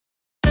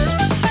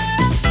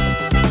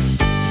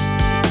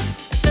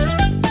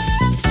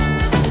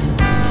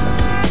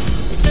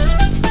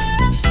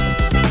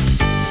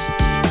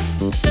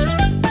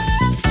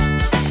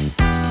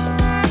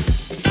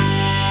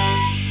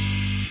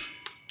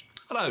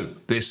Hello,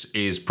 this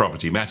is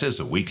Property Matters,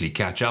 a weekly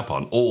catch-up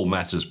on all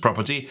matters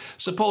property,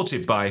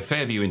 supported by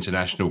Fairview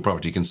International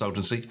Property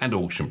Consultancy and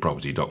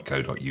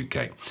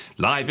auctionproperty.co.uk.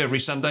 Live every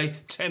Sunday,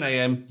 10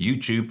 a.m,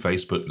 YouTube,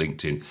 Facebook,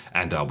 LinkedIn,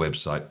 and our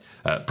website,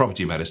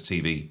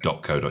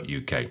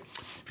 propertymatterstv.co.uk.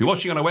 If you're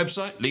watching on our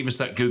website, leave us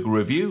that Google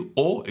review,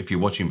 or if you're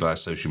watching via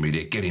social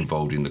media, get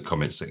involved in the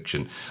comment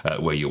section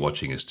where you're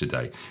watching us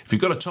today. If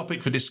you've got a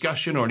topic for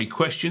discussion or any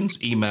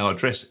questions, email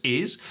address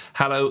is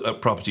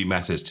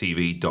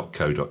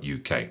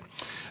hello@propertymatterstv.co.uk.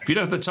 If you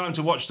don't have the time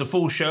to watch the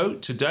full show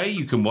today,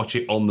 you can watch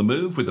it on the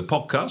move with the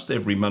podcast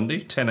every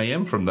Monday, 10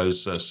 a.m, from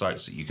those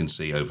sites that you can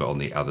see over on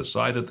the other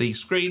side of the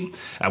screen.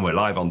 And we're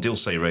live on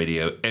Dilsey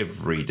Radio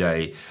every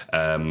day,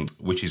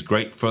 which is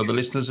great for the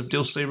listeners of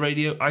Dilsey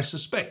Radio, I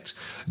suspect.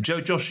 Joe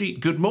Joshi,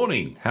 good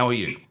morning. How are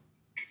you?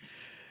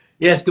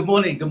 Yes, good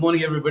morning. Good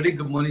morning, everybody.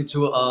 Good morning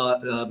to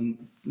our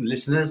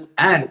listeners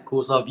and, of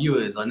course, our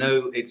viewers. I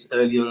know it's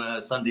early on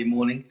a Sunday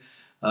morning,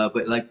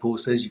 but like Paul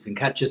says, you can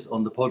catch us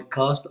on the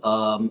podcast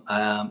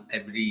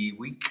every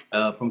week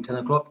from 10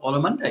 o'clock on a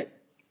Monday.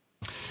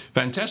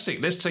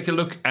 Fantastic. Let's take a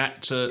look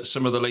at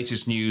some of the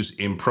latest news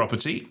in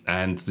property,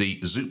 and the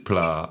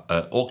Zoopla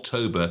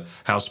October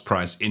house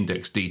price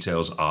index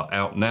details are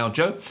out now,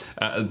 Joe.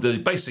 The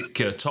basic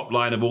top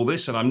line of all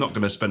this, and I'm not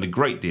going to spend a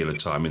great deal of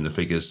time in the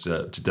figures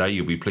today,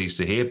 you'll be pleased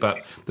to hear,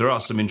 but there are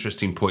some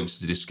interesting points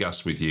to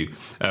discuss with you.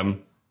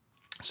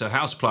 So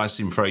house price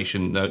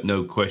inflation,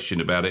 no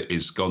question about it,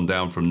 is gone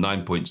down from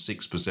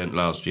 9.6%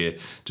 last year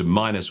to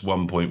minus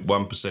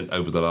 1.1%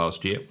 over the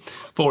last year.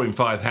 4 in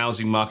 5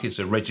 housing markets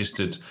are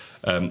registering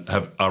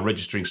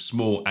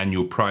small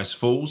annual price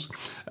falls.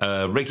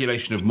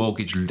 Regulation of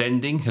mortgage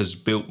lending has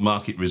built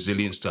market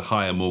resilience to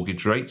higher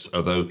mortgage rates,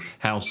 although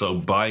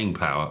household buying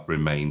power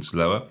remains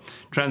lower.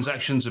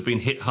 Transactions have been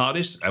hit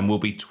hardest and will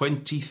be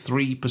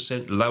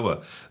 23%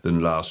 lower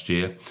than last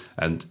year.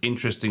 And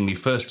interestingly,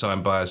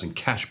 first-time buyers and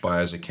cash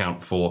buyers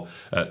account for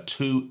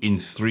 2 in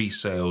 3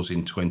 sales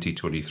in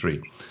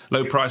 2023.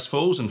 Low price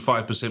falls and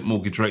 5%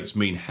 mortgage rates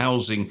mean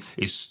housing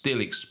is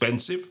still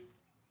expensive,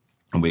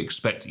 and we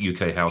expect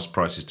UK house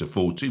prices to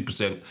fall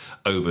 2%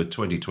 over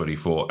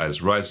 2024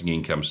 as rising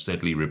incomes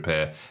steadily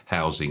repair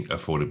housing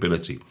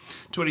affordability.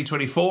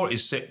 2024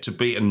 is set to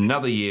be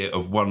another year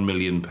of £1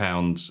 million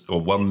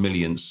or 1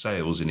 million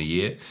sales in a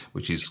year,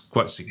 which is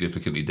quite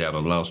significantly down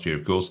on last year,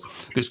 of course.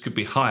 This could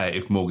be higher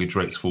if mortgage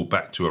rates fall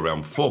back to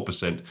around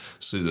 4%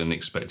 sooner than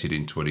expected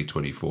in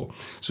 2024.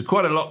 So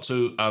quite a lot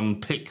to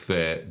unpick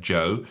there,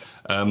 Joe.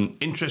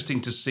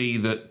 Interesting to see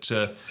that,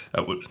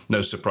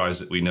 no surprise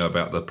that we know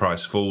about the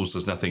price falls.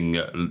 There's nothing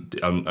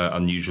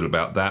unusual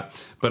about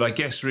that. But I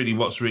guess really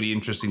what's really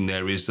interesting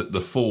there is that the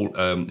fall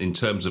in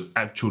terms of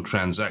actual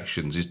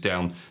transactions is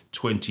down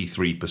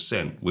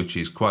 23%, which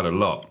is quite a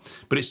lot.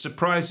 But it's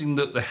surprising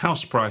that the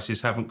house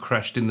prices haven't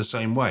crashed in the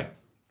same way.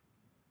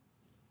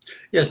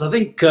 Yes, I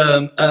think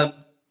a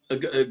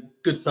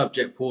good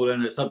subject, Paul,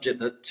 and a subject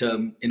that,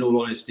 in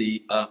all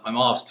honesty, I'm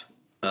asked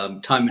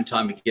time and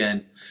time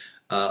again.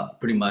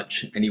 Pretty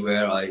much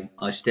anywhere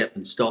I step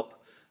and stop,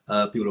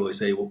 people always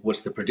say, well,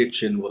 what's the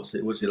prediction? What's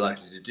it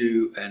likely to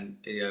do? And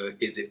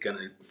is it going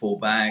to fall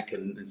back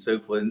and so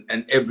forth?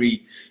 And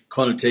every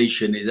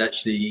connotation is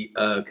actually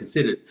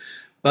considered.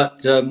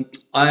 But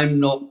I'm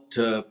not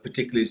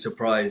particularly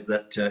surprised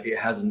that it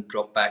hasn't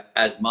dropped back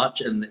as much.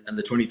 And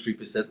the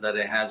 23% that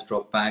it has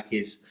dropped back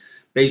is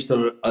based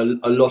on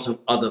a lot of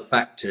other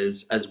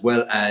factors, as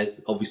well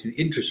as obviously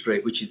the interest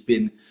rate, which has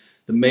been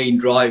the main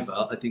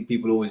driver. I think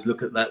people always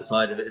look at that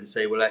side of it and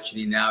say, well,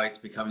 actually now it's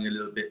becoming a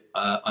little bit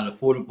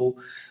unaffordable.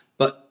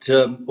 But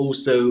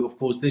also, of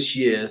course, this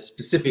year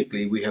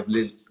specifically, we have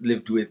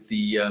lived with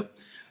the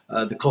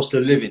cost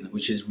of living,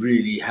 which has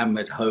really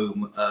hammered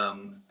home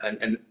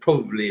and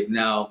probably have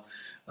now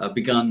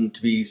begun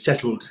to be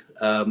settled.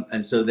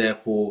 And so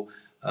therefore,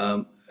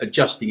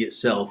 adjusting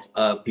itself,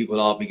 people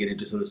are beginning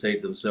to sort of say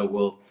to themselves,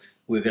 well,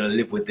 we're going to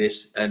live with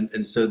this.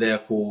 And so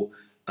therefore,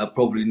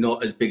 probably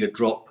not as big a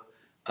drop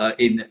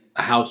in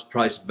house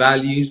price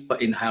values,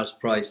 but in house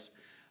price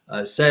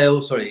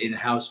sales activity,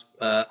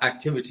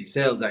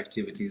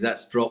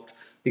 that's dropped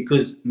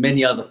because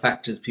many other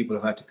factors people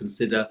have had to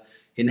consider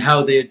in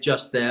how they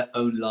adjust their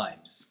own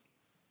lives.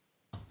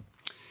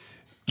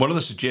 One of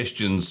the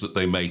suggestions that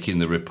they make in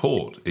the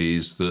report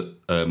is that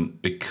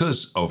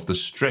because of the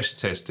stress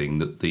testing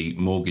that the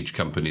mortgage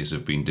companies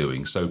have been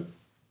doing, so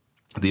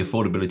the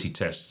affordability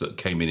tests that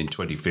came in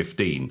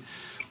 2015,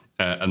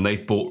 and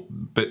they've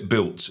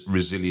built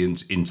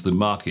resilience into the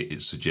market,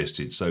 it's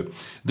suggested. So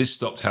this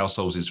stopped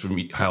households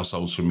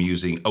from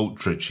using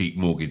ultra cheap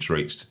mortgage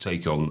rates to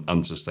take on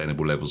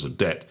unsustainable levels of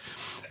debt.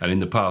 And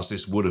in the past,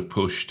 this would have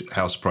pushed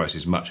house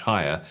prices much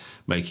higher,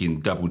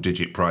 making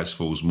double-digit price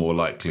falls more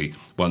likely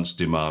once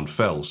demand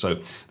fell. So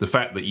the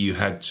fact that you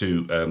had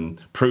to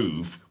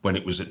prove when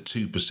it was at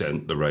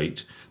 2%, the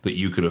rate, that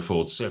you could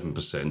afford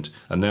 7%,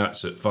 and now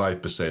it's at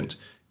 5%,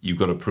 you've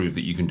got to prove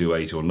that you can do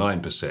 8 or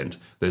 9%.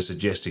 They're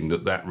suggesting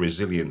that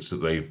resilience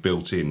that they've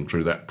built in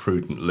through that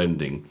prudent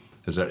lending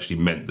has actually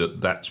meant that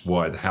that's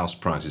why the house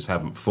prices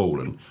haven't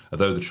fallen,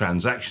 although the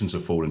transactions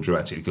have fallen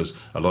dramatically because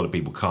a lot of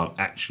people can't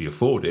actually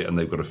afford it and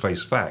they've got to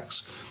face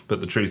facts. But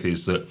the truth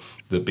is that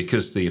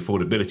because the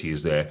affordability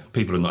is there,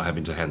 people are not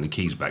having to hand the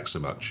keys back so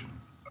much.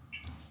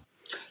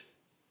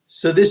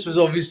 So this was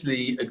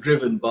obviously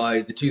driven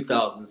by the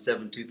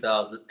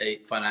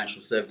 2007-2008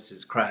 financial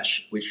services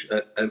crash, which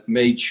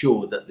made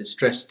sure that the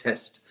stress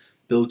test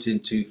built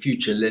into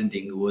future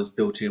lending was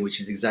built in,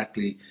 which is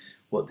exactly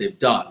what they've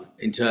done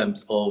in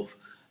terms of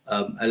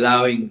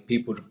allowing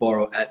people to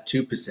borrow at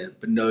 2%,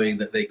 but knowing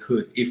that they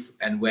could, if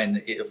and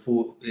when it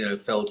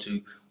fell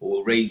to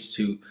or raised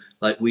to,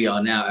 like we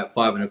are now at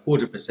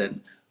 5.25%,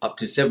 up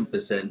to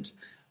 7%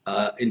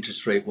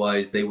 interest rate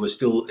wise, they were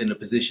still in a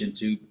position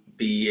to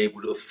be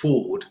able to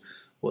afford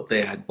what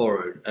they had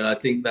borrowed. And I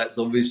think that's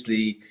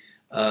obviously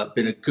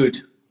been a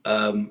good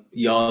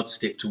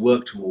yardstick to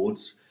work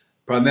towards,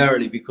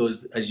 primarily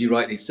because, as you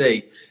rightly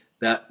say,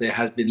 that there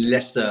has been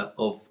lesser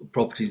of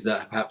properties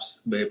that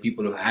perhaps where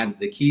people have handed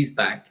the keys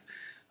back.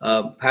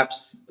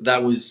 Perhaps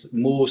that was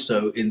more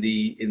so in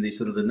the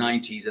sort of the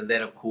 90s, and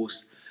then of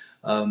course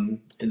in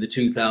the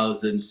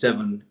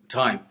 2007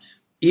 time.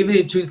 Even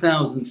in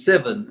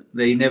 2007,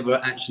 they never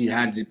actually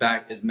handed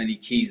back as many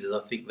keys as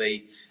I think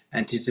they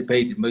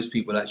anticipated. Most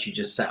people actually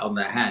just sat on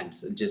their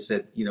hands and just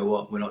said, you know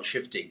what, we're not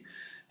shifting.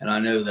 And I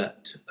know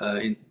that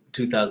in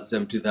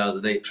 2007,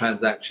 2008,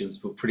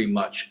 transactions were pretty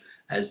much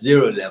at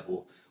zero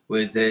level,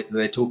 whereas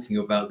they're talking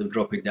about them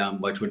dropping down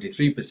by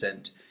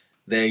 23%.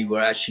 They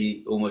were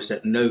actually almost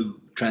at no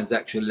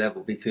transaction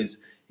level because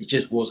it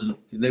just wasn't,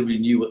 nobody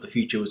knew what the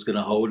future was going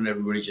to hold and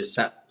everybody just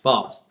sat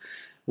fast.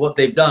 What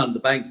they've done, the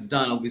banks have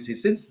done obviously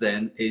since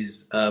then,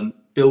 is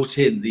built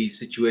in these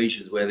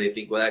situations where they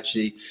think, well,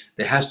 actually,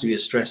 there has to be a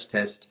stress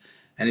test.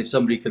 And if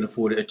somebody can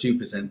afford it at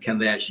 2%, can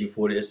they actually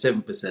afford it at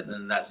 7%?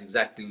 And that's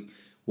exactly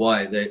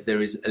why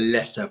there is a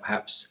lesser,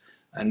 perhaps,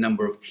 a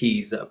number of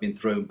keys that have been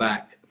thrown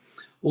back.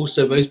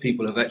 Also, most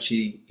people have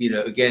actually,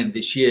 again,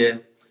 this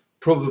year,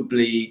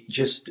 probably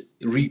just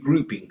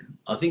regrouping.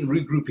 I think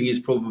regrouping is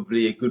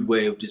probably a good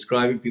way of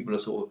describing. People are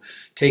sort of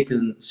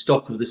taking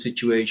stock of the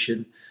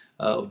situation,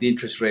 of the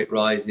interest rate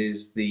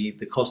rises, the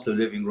cost of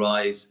living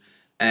rise,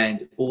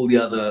 and all the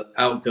other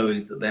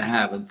outgoings that they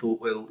have, and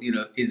thought, well,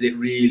 is it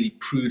really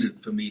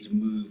prudent for me to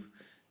move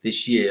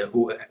this year,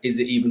 or is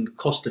it even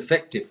cost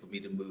effective for me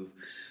to move?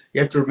 You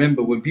have to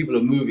remember, when people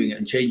are moving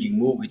and changing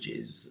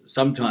mortgages,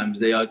 sometimes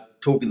they are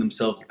talking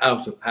themselves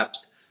out of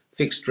perhaps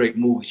fixed rate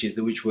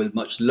mortgages which were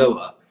much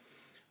lower.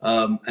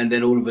 And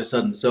then all of a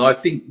sudden, so I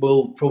think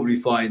we'll probably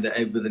find that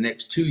over the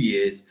next 2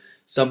 years,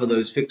 some of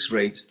those fixed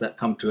rates that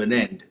come to an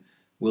end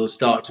will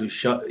start to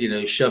shove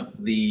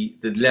the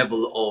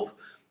level of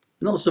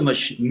not so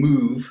much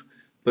move,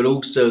 but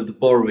also the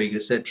borrowing,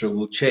 etc.,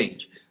 will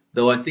change.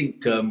 Though I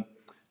think, I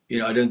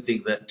don't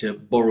think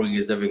that borrowing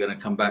is ever going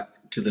to come back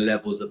to the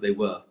levels that they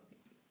were.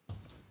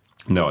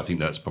 No, I think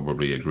that's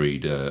probably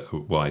agreed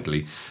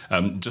widely.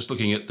 Just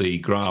looking at the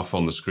graph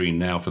on the screen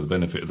now for the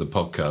benefit of the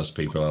podcast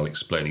people, I'll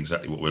explain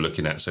exactly what we're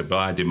looking at. So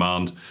buyer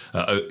demand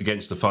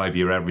against the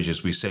 5-year average,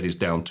 as we said, is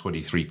down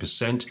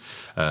 23%.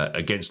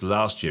 Against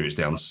last year, it's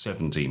down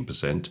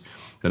 17%.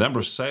 The number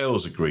of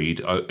sales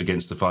agreed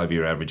against the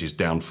 5-year average is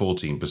down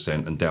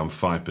 14% and down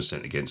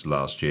 5% against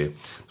last year.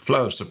 The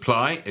flow of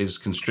supply is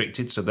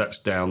constricted, so that's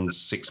down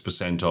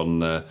 6% on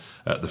the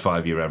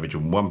 5-year average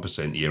and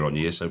 1% year on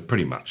year, so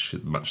pretty much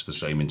the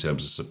same in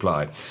terms of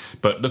supply.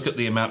 But look at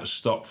the amount of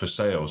stock for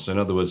sale. So in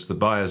other words, the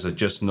buyers are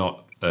just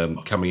not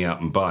coming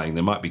out and buying.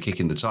 They might be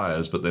kicking the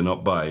tires, but they're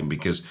not buying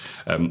because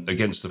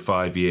against the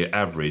 5-year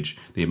average,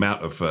 the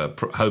amount of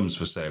homes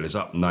for sale is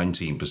up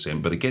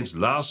 19%. But against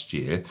last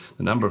year,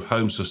 the number of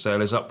homes for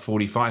sale is up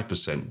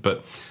 45%.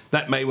 But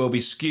that may well be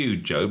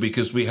skewed, Joe,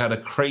 because we had a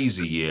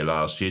crazy year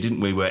last year, didn't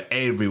we, where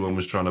everyone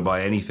was trying to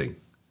buy anything.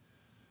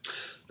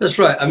 That's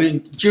right. I mean,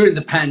 during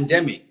the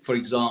pandemic, for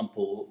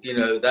example,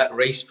 that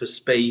race for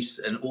space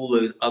and all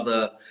those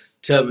other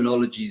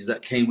terminologies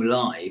that came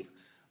alive,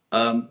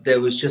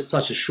 there was just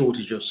such a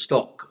shortage of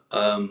stock.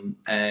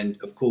 And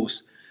of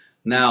course,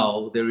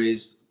 now there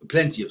is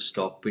plenty of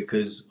stock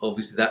because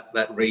obviously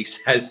that race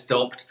has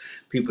stopped.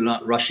 People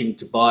aren't rushing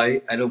to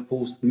buy. And of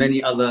course,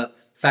 many other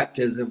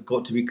factors have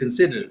got to be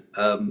considered,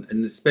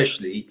 and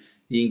especially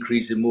the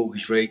increase in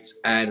mortgage rates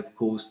and, of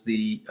course,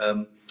 the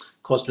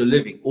cost of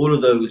living. All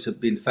of those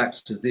have been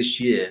factors this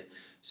year.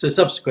 So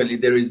subsequently,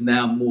 there is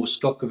now more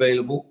stock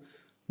available.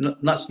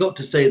 That's not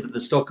to say that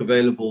the stock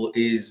available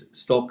is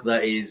stock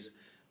that is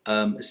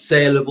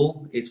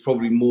saleable. It's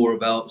probably more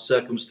about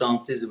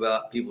circumstances,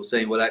 about people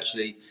saying, well,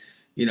 actually,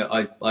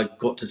 I've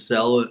got to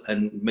sell,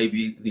 and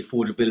maybe the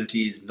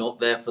affordability is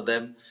not there for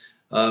them.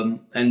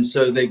 And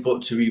so they've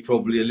got to be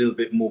probably a little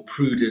bit more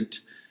prudent,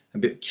 a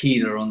bit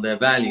keener on their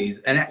values.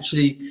 And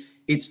actually,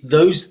 it's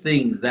those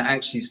things that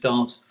actually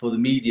starts for the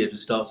media to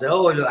start saying,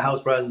 oh, look,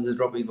 house prices are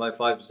dropping by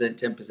 5%,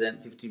 10%,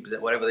 15%,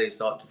 whatever they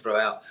start to throw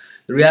out.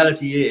 The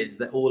reality is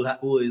that all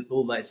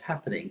that is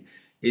happening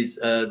is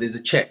there's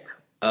a check.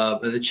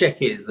 The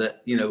check is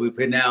that,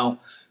 we're now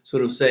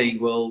sort of saying,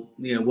 well,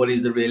 what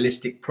is the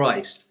realistic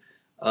price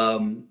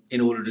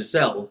in order to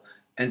sell?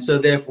 And so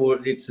therefore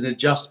it's an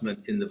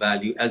adjustment in the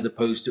value as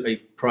opposed to a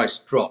price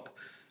drop.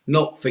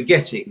 Not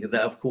forgetting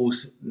that, of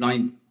course,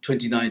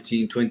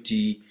 2019,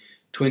 2020,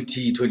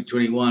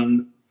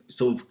 2021,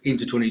 sort of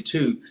into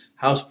 22,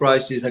 house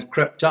prices had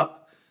crept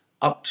up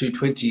to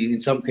 20, in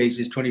some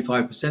cases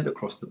 25%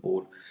 across the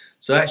board.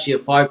 So actually a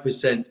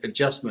 5%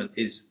 adjustment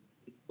is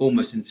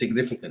almost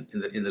insignificant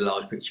in the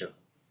large picture.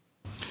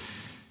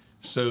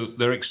 So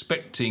they're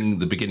expecting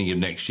the beginning of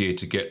next year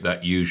to get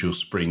that usual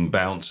spring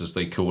bounce, as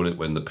they call it,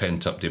 when the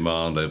pent-up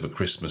demand over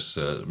Christmas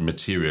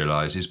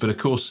materialises. But of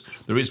course,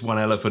 there is one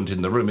elephant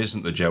in the room,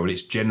 isn't there, Joe? And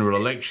it's general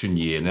election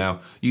year. Now,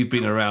 you've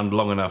been around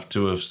long enough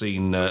to have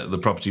seen the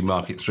property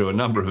market through a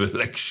number of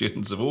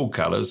elections of all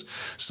colours.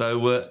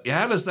 So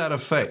how does that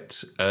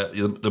affect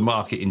the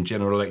market in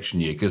general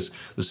election year? Because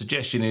the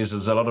suggestion is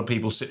there's a lot of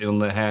people sitting on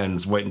their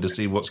hands waiting to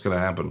see what's going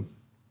to happen.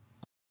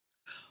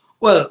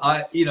 Well,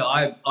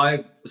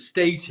 I've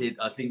stated,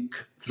 I think,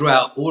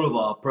 throughout all of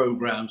our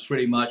programs,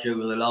 pretty much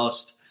over the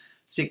last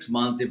 6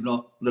 months, if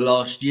not the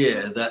last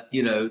year, that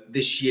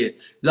this year,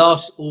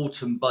 last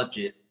autumn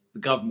budget, the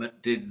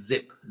government did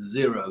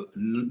zero,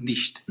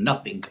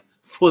 nothing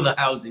for the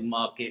housing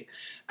market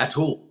at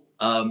all,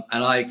 and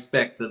I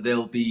expect that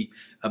there'll be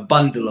a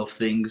bundle of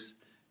things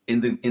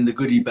in the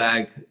goodie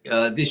bag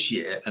this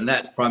year, and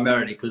that's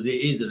primarily because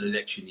it is an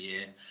election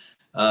year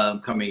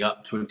coming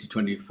up,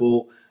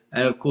 2024.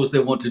 And of course, they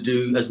want to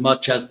do as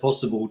much as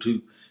possible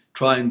to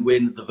try and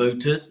win the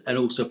voters and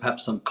also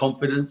perhaps some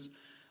confidence.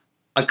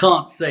 I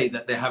can't say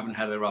that they haven't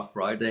had a rough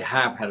ride. They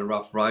have had a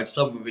rough ride.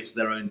 Some of it's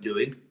their own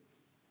doing,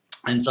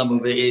 and some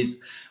of it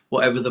is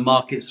whatever the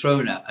market's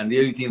thrown at. And the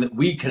only thing that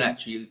we can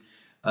actually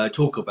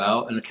talk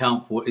about and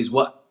account for is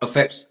what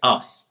affects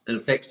us and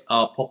affects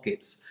our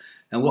pockets.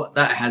 And what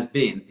that has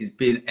been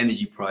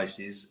energy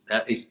prices.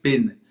 It's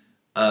been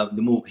the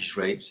mortgage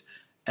rates.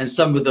 And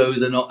some of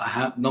those are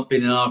not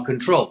been in our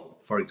control.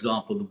 For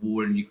example, the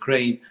war in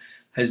Ukraine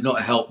has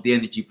not helped the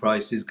energy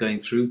prices going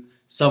through.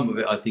 Some of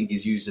it, I think,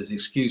 is used as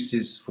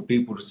excuses for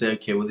people to say,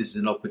 okay, well, this is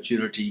an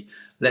opportunity.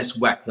 Let's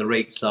whack the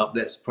rates up.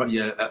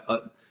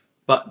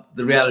 But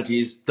the reality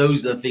is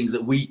those are things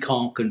that we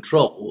can't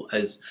control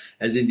as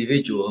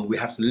individuals, and we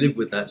have to live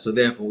with that. So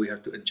therefore, we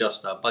have to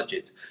adjust our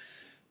budget.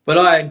 But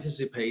I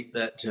anticipate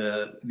that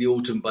the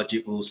autumn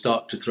budget will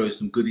start to throw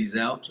some goodies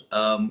out,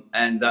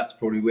 and that's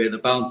probably where the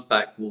bounce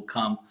back will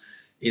come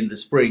in the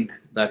spring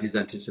that is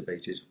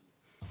anticipated.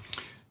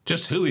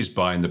 Just who is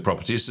buying the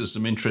properties? There's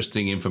some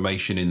interesting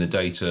information in the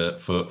data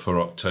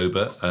for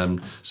October.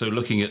 So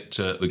looking at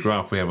the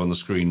graph we have on the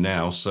screen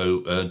now,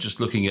 so just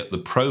looking at the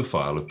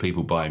profile of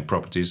people buying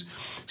properties.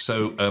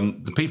 So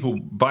the people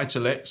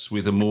buy-to-lets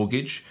with a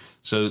mortgage,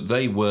 so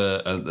they were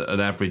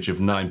an average of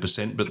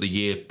 9%, but the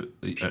year,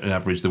 an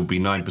average, there would be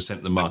 9%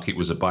 of the market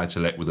was a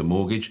buy-to-let with a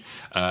mortgage.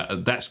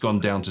 That's gone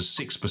down to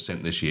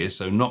 6% this year,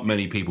 so not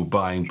many people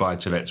buying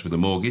buy-to-lets with a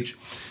mortgage.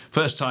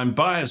 First-time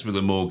buyers with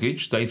a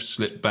mortgage, they've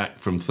slipped back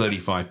from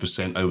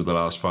 35% over the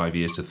last 5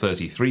 years to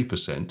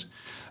 33%.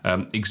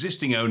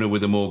 Existing owner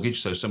with a mortgage,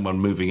 so someone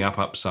moving up,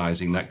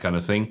 upsizing, that kind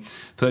of thing,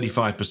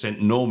 35%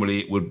 normally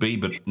it would be,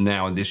 but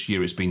now in this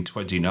year it's been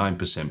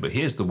 29%. But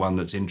here's the one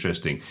that's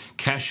interesting.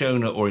 Cash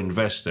owner or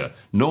investor,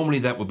 normally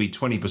that would be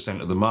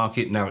 20% of the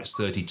market, now it's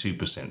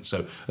 32%.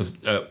 So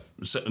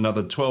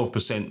another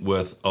 12%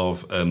 worth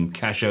of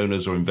cash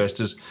owners or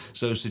investors.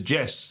 So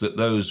suggests that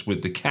those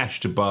with the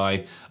cash to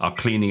buy are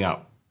cleaning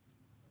up.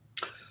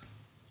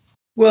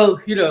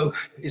 Well,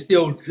 it's the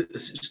old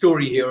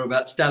story here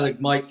about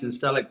stalagmites and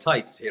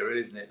stalactites here,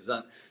 isn't it?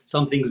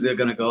 Some things are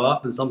going to go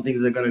up and some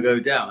things are going to go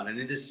down. And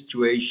in this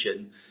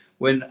situation,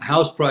 when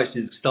house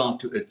prices start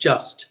to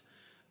adjust,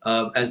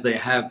 as they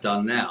have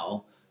done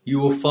now, you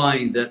will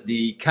find that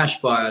the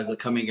cash buyers are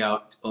coming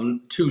out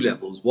on two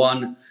levels.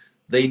 One,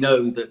 they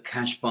know that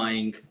cash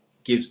buying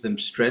gives them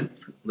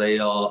strength. They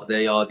are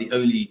the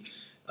only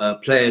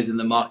players in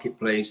the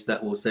marketplace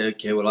that will say,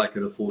 okay, well, I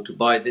can afford to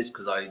buy this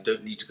because I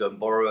don't need to go and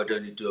borrow. I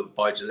don't need to do a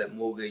buy-to-let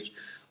mortgage.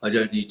 I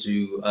don't need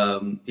to,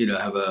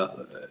 have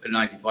a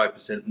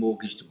 95%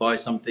 mortgage to buy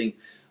something.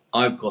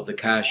 I've got the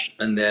cash,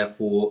 and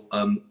therefore,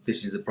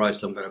 this is the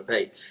price I'm going to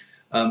pay.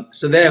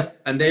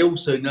 And they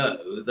also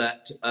know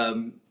that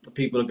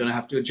people are going to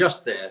have to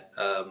adjust their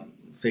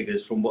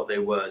figures from what they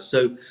were.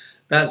 So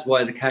that's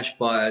why the cash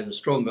buyers are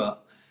stronger.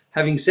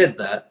 Having said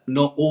that,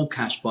 not all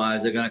cash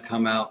buyers are going to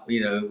come out,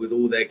 with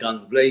all their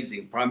guns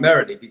blazing,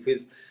 primarily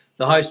because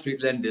the high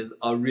street lenders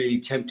are really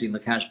tempting the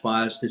cash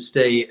buyers to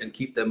stay and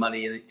keep their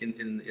money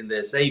in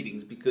their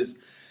savings because,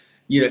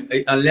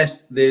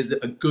 unless there's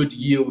a good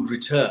yield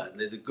return,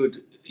 there's a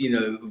good,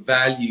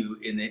 value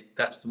in it.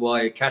 That's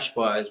why cash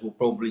buyers will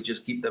probably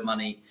just keep their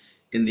money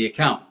in the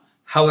account.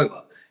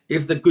 However,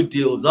 if the good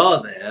deals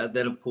are there,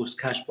 then of course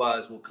cash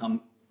buyers will come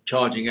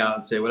charging out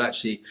and say, well,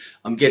 actually,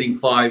 I'm getting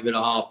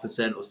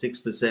 5.5% or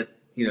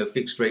 6%,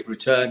 fixed rate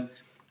return.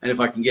 And if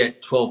I can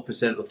get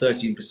 12% or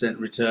 13%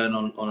 return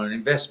on an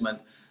investment,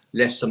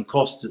 less some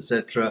costs,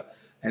 etc.,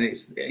 and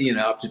it's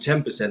up to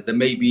 10%, then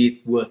maybe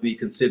it's worth me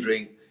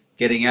considering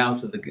getting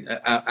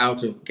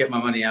get my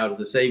money out of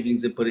the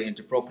savings and put it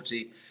into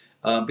property,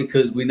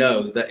 because we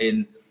know that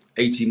in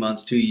 18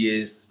 months, 2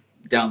 years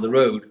down the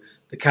road,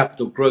 the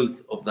capital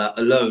growth of that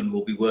alone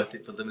will be worth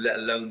it for them, let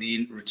alone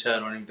the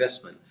return on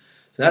investment.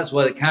 So that's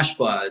why the cash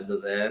buyers are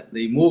there.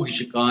 The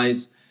mortgage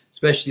guys,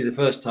 especially the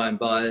first time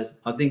buyers,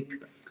 I think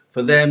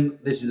for them,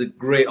 this is a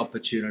great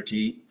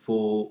opportunity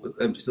for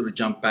them to sort of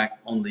jump back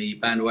on the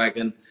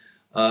bandwagon.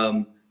 There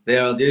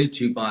are the other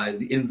two buyers,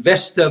 the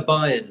investor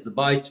buyers, the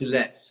buy to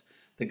lets.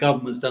 The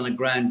government's done a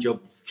grand job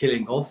of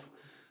killing off.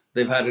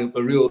 They've had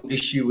a real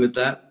issue with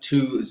that.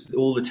 Two is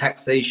all the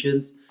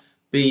taxations.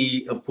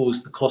 B, of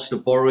course, the cost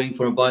of borrowing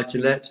for a buy to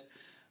let.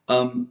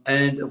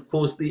 And of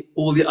course,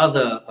 all the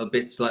other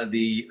bits like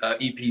the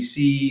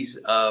EPCs,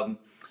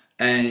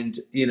 and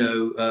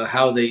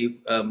how they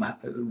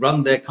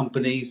run their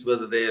companies,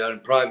 whether they are in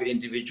private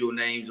individual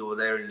names or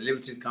they're in a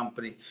limited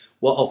company,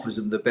 what offers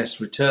them the best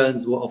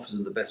returns, what offers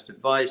them the best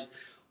advice.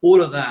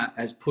 All of that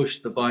has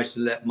pushed the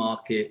buy-to-let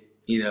market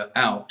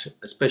out,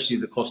 especially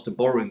the cost of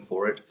borrowing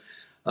for it,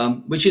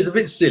 which is a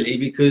bit silly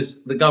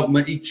because the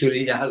government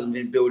equally hasn't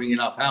been building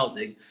enough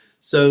housing,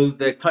 so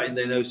they're cutting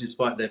their nose to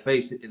spite their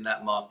face in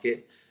that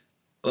market.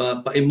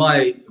 But in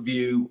my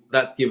view,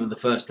 that's given the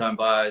first-time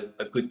buyers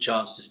a good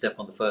chance to step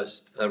on the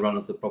first run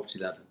of the property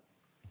ladder.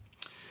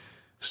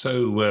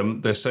 So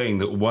they're saying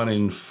that 1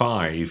 in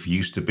 5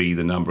 used to be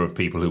the number of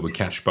people who were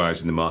cash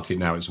buyers in the market.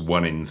 Now it's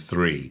 1 in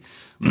 3.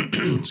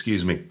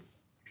 Excuse me.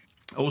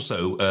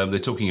 Also, they're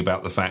talking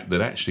about the fact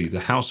that actually the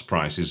house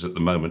prices at the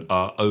moment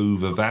are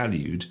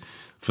overvalued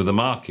for the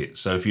market.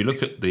 So if you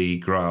look at the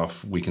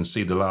graph, we can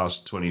see the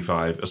last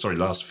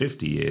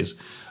 50 years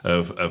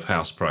of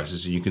house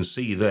prices. And you can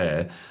see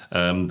there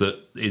that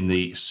in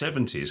the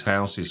 70s,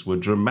 houses were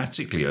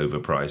dramatically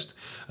overpriced,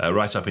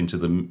 right up into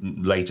the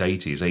late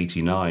 80s,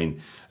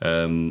 89,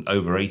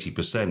 over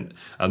 80%.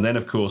 And then,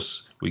 of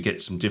course, we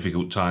get some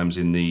difficult times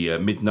in the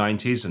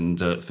mid-90s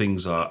and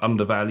things are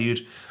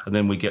undervalued. And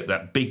then we get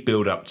that big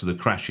build-up to the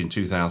crash in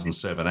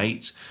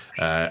 2007-8.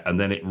 And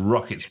then it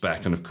rockets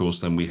back. And, of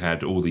course, then we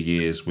had all the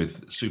years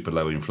with super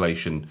low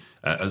inflation,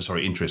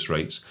 interest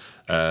rates.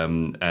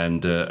 And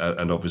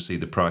obviously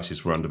the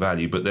prices were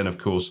undervalued. But then, of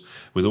course,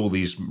 with all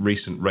these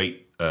recent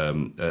rate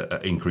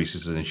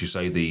increases, and as you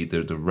say,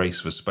 the race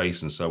for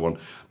space and so on,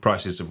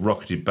 prices have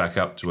rocketed back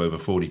up to over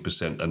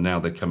 40%. And now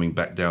they're coming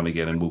back down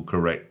again and will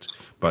correct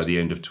by the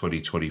end of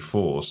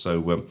 2024.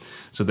 So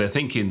they're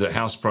thinking that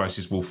house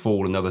prices will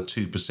fall another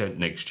 2%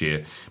 next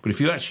year. But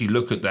if you actually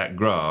look at that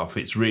graph,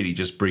 it's really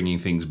just bringing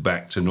things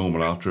back to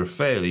normal after a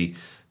fairly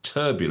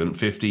turbulent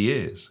 50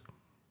 years.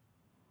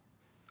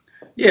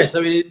 Yes, I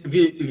mean, if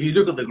you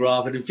look at the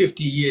graph, and in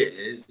 50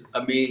 years,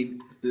 I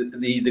mean,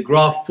 the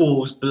graph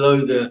falls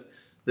below the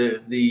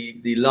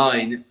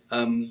line,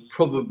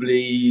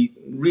 probably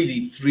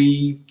really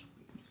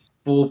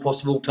 3-4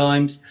 possible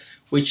times,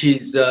 which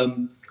is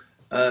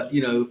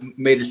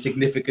made a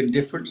significant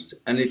difference.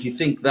 And if you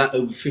think that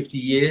over 50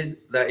 years,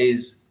 that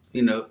is,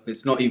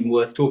 it's not even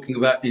worth talking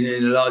about in a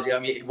large. I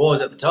mean, it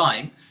was at the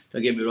time.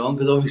 Don't get me wrong,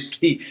 because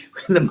obviously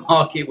when the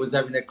market was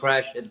having a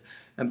crash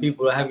and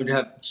people were having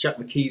to shut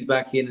the keys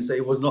back in and say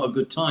it was not a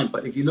good time.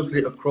 But if you look at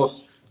it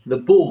across the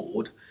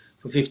board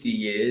for 50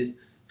 years,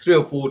 3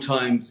 or 4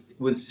 times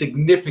with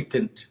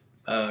significant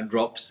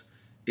drops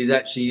is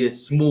actually a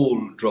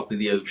small drop in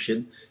the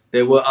ocean.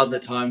 There were other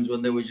times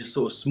when there were just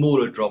sort of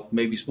smaller drop,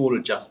 maybe small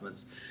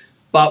adjustments.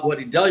 But what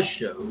it does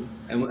show,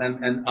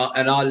 and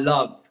our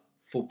love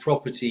for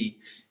property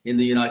in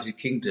the United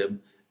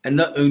Kingdom, and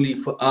not only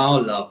for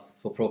our love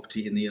for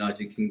property in the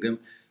United Kingdom,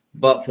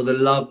 but for the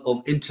love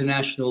of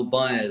international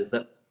buyers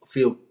that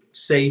feel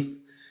safe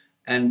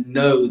and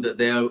know that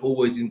they are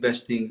always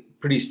investing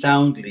pretty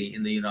soundly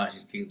in the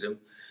United Kingdom,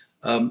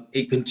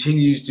 it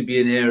continues to be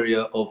an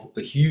area of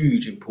a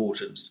huge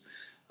importance,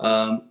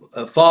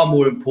 far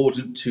more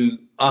important to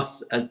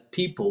us as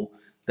people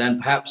than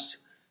perhaps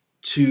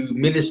to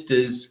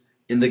ministers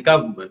in the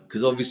government,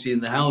 because obviously in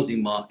the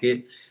housing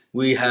market,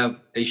 we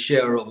have a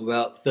share of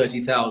about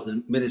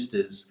 30,000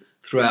 ministers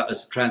throughout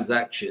a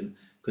transaction,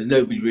 because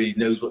nobody really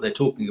knows what they're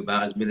talking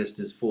about as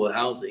ministers for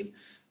housing.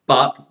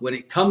 But when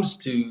it comes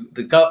to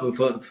the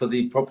government, for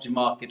the property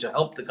market to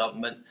help the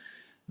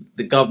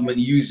government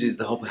uses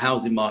the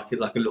housing market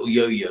like a little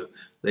yo-yo.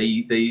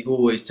 They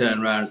always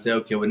turn around and say,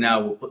 okay, well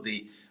now we'll put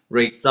the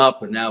rates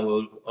up, and now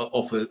we'll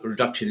offer a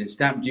reduction in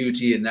stamp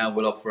duty, and now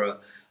we'll offer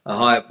a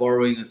higher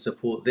borrowing and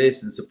support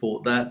this and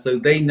support that. So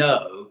they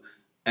know,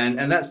 and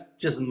that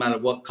doesn't matter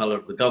what colour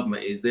of the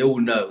government is, they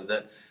all know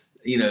that,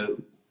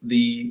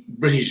 the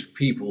British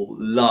people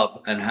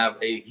love and have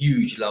a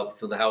huge love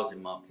for the housing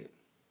market.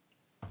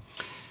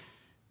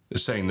 They're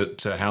saying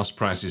that house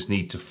prices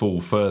need to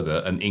fall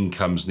further and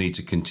incomes need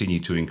to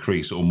continue to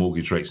increase, or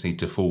mortgage rates need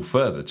to fall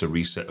further to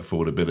reset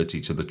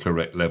affordability to the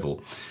correct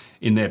level.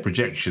 In their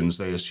projections,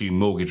 they assume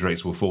mortgage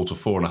rates will fall to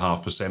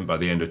 4.5% by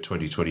the end of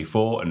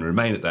 2024 and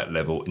remain at that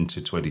level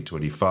into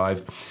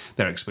 2025.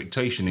 Their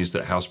expectation is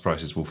that house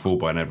prices will fall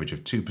by an average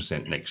of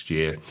 2% next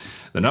year.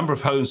 The number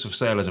of homes for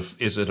sale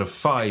is at a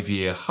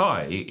 5-year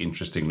high,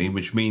 interestingly,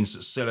 which means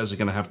that sellers are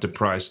going to have to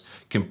price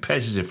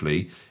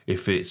competitively.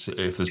 If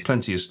there's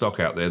plenty of stock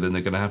out there, then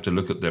they're going to have to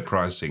look at their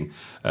pricing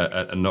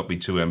and not be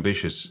too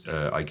ambitious,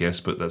 I guess,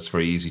 but that's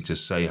very easy to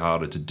say,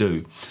 harder to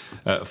do.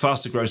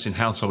 Faster growth in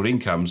household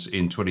incomes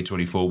in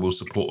 2024 will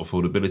support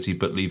affordability,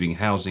 but leaving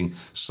housing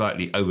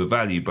slightly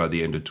overvalued by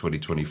the end of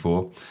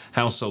 2024.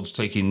 Households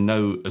taking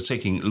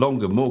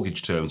longer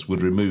mortgage terms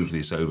would remove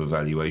this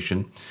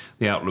overvaluation.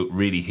 The outlook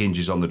really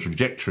hinges on the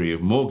trajectory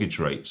of mortgage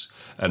rates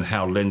and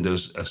how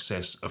lenders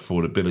assess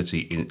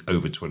affordability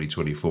over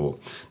 2024.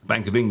 The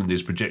Bank of England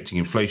is projecting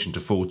inflation to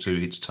fall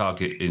to its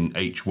target in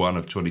H1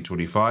 of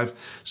 2025,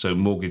 so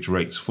mortgage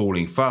rates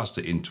falling faster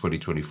in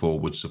 2024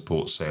 would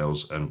support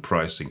sales and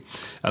pricing.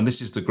 And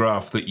this is the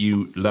graph that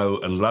you know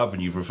and love,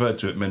 and you've referred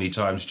to it many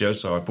times, Joe,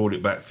 so I brought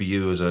it back for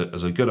you as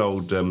a good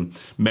old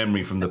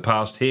memory from the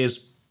past.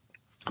 Here's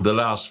the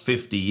last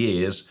 50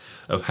 years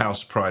of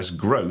house price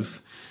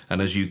growth,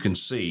 and as you can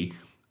see,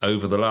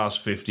 over the last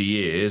 50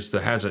 years,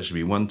 there has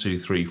actually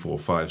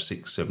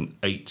been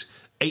 8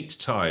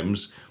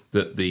 times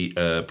that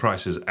the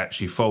price has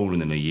actually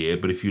fallen in a year.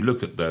 But if you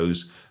look at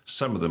those,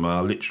 some of them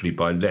are literally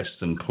by less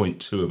than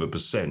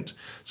 0.2%.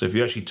 So if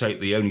you actually take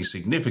the only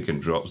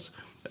significant drops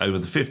over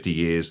the 50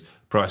 years,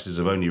 prices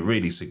have only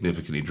really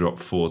significantly dropped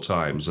 4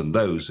 times, and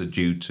those are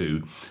due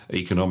to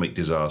economic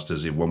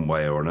disasters in one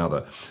way or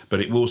another. But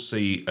it will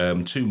see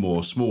 2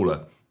 more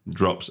smaller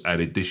drops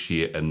added this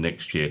year and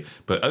next year.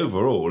 But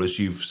overall, as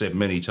you've said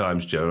many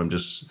times, Joe, I'm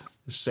just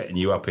setting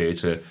you up here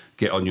to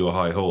get on your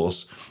high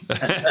horse.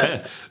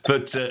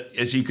 But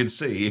as you can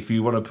see, if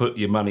you want to put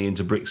your money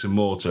into bricks and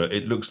mortar,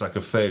 it looks like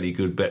a fairly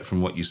good bet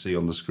from what you see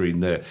on the screen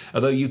there.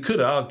 Although you could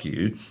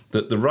argue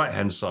that the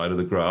right-hand side of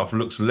the graph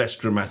looks less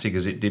dramatic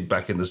as it did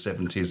back in the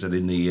 70s and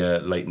in the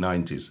late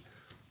 90s.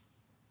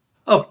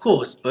 Of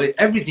course, but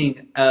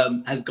everything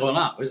has gone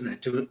up, isn't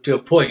it? To a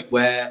point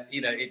where,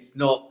 it's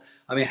not.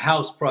 I mean,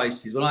 house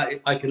prices. Well,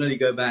 I can only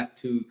go back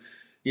to,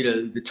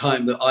 the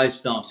time that I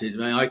started. I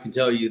mean, I can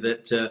tell you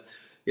that,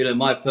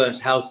 my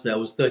first house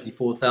sale was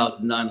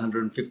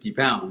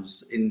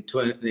 £34,950 in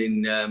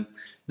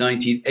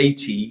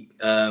 1980,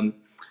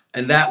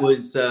 and that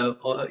was, a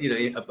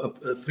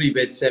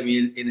 3-bed semi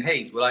in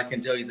Hayes. Well, I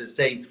can tell you the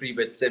same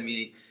 3-bed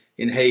semi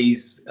in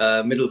Hayes,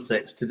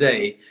 Middlesex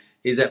today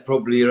is at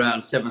probably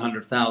around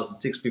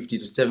 650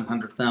 to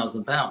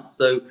 700,000 pounds.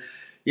 So,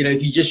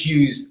 if you just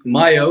use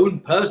my own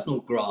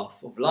personal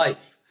graph of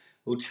life,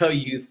 will tell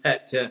you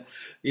that,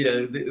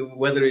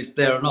 whether it's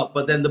there or not.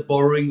 But then the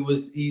borrowing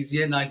was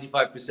easier,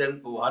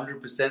 95% or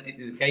 100%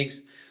 in the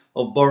case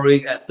of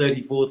borrowing at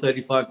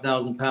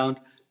 35,000 pounds.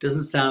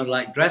 Doesn't sound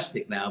like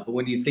drastic now, but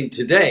when you think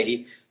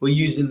today, we're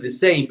using the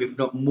same, if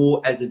not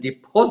more, as a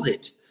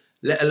deposit,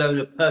 let alone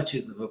a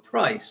purchase of a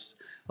price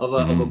of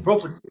a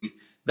property.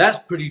 That's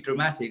pretty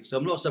dramatic. So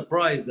I'm not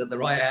surprised that the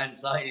right-hand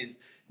side is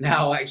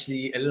now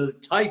actually a little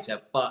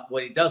tighter. But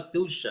what it does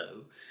still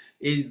show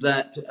is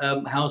that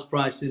house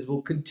prices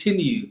will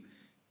continue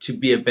to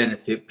be a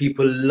benefit.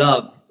 People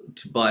love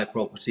to buy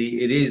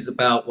property. It is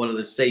about one of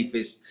the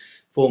safest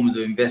forms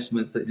of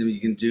investments that you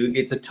can do.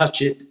 It's a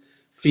touch it,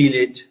 feel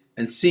it,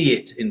 and see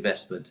it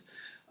investment.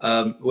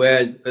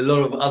 Whereas a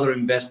lot of other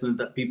investment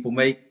that people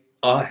make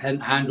are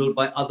handled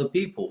by other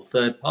people,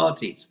 third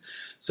parties.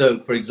 So,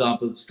 for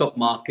example, the stock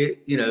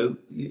market,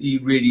 you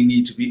really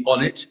need to be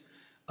on it,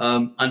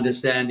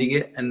 understanding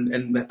it,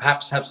 and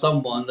perhaps have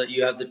someone that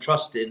you have the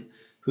trust in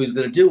who's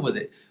going to deal with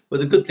it. But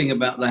the good thing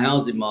about the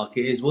housing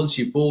market is once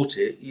you bought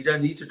it, you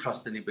don't need to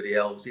trust anybody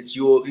else. It's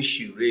your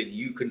issue, really.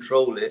 You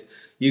control it.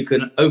 You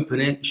can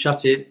open it,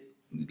 shut it,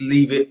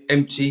 leave it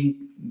empty,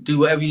 do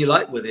whatever you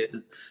like with it.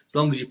 As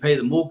long as you pay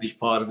the mortgage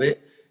part of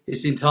it,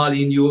 it's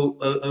entirely in your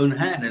own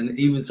hand. And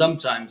even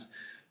sometimes,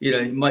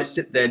 you might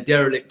sit there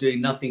derelict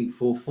doing nothing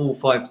for 4,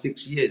 5,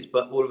 6 years,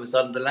 but all of a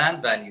sudden the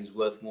land value is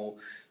worth more.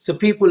 So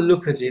people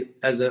look at it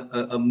as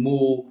a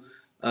more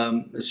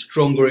a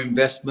stronger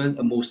investment,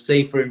 a more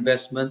safer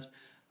investment.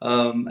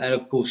 And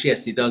of course,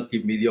 yes, it does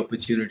give me the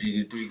opportunity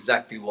to do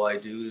exactly what I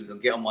do,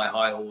 get on my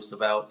high horse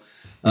about,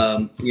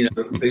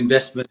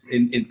 investment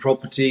in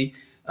property,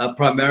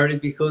 primarily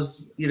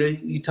because,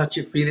 you touch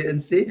it, feel it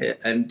and see it.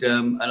 And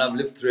I've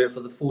lived through it for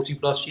the 40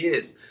 plus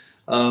years.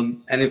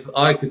 And if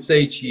I could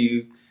say to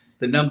you,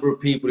 the number of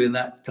people in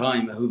that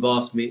time who've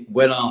asked me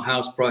when our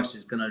house price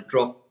is going to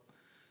drop,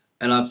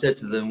 and I've said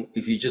to them,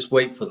 if you just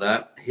wait for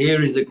that,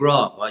 here is a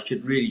graph. I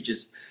should really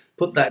just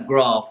put that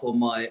graph on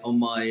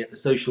my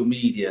social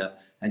media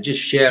and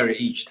just share it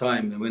each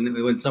time. And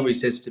when somebody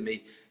says to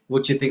me,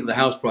 what do you think the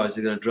house price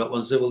is going to drop? I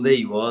say, well, there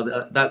you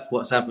are. That's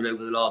what's happened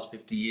over the last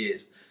 50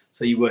 years.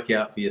 So you work it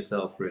out for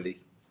yourself,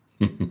 really.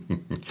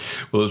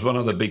 Well, there's one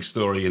other big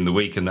story in the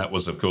week, and that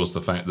was, of course,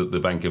 the fact that the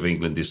Bank of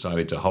England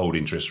decided to hold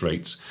interest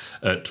rates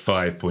at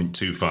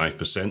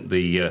 5.25%.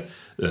 The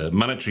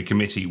Monetary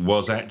Committee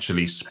was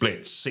actually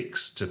split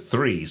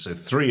 6-3, so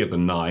 3 of the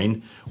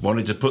 9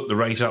 wanted to put the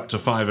rate up to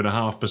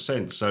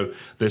 5.5%. So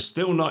they're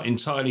still not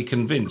entirely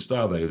convinced,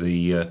 are they,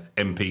 the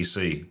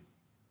MPC?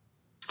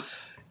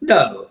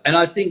 No, and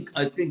I think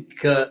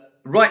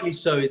rightly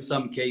so in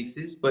some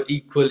cases, but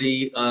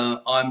equally,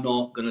 I'm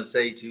not going to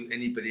say to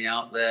anybody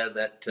out there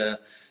that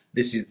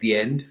this is the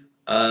end.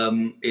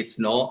 It's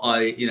not.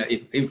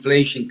 If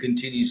inflation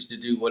continues to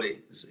do what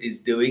it is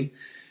doing,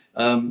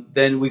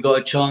 then we got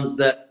a chance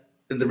that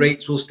the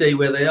rates will stay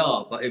where they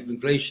are. But if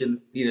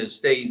inflation,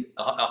 stays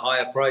at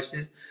higher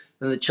prices,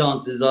 then the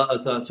chances are,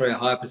 sorry, a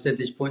higher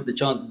percentage point, the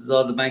chances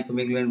are the Bank of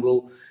England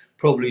will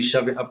probably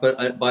shove it up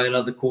by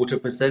another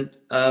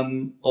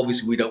 0.25%.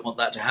 Obviously, we don't want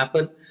that to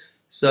happen.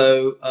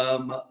 So,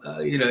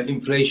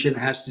 inflation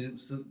has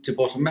to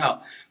bottom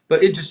out.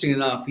 But interesting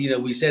enough,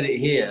 we said it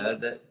here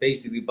that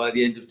basically by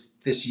the end of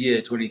this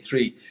year,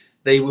 23,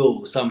 they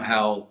will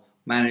somehow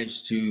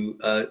manage to,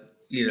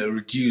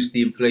 reduce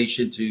the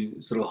inflation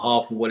to sort of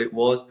half of what it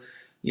was,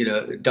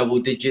 double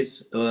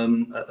digits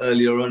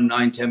earlier on,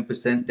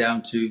 9-10%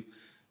 down to,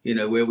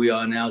 where we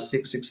are now,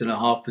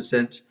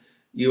 6.5%.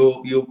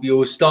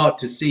 You'll start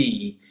to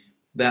see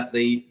that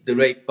the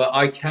rate, but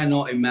I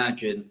cannot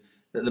imagine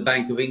that the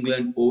Bank of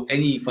England or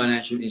any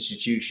financial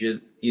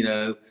institution,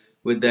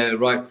 with their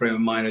right frame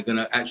of mind, are going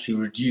to actually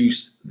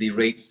reduce the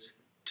rates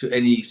to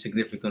any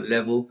significant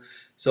level.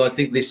 So I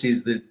think this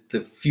is the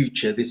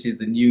future. This is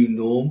the new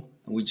norm,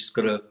 and we just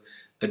got to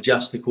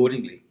adjust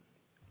accordingly.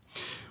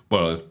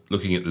 Well,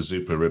 looking at the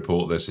Zupa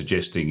report, they're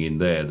suggesting in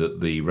there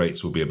that the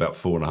rates will be about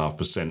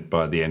 4.5%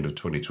 by the end of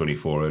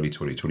 2024, early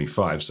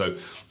 2025. So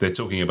they're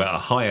talking about a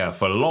higher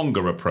for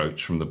longer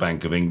approach from the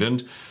Bank of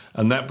England.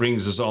 And that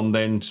brings us on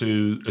then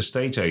to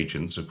estate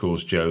agents, of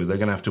course, Joe. They're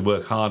going to have to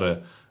work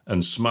harder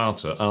and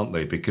smarter, aren't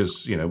they?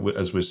 Because,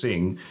 as we're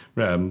seeing,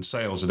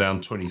 sales are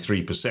down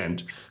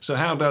 23%. So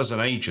how does an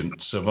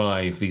agent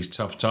survive these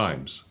tough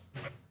times?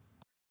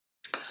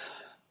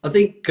 I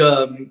think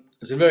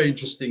it's a very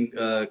interesting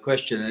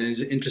question and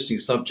an interesting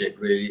subject,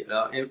 really.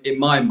 In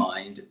my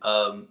mind,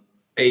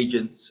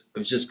 agents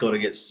have just got to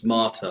get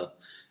smarter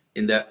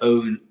in their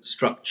own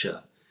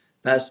structure.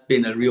 That's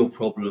been a real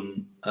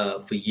problem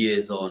for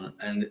years on,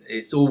 and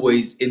it's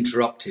always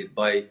interrupted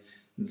by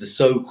the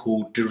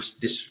so-called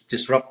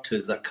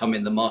disruptors that come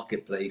in the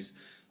marketplace.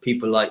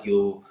 People like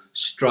your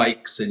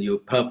Strikes and your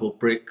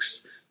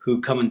Purplebricks,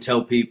 who come and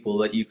tell people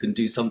that you can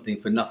do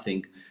something for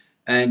nothing.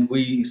 And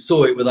we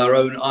saw it with our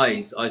own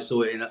eyes. I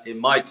saw it in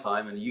my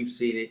time, and you've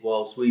seen it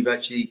whilst we've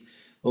actually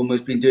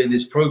almost been doing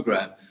this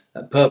program.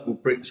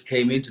 Purplebricks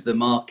came into the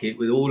market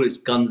with all its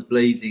guns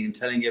blazing and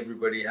telling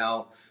everybody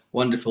how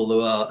wonderful they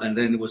are, and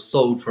then it was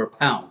sold for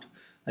 £1.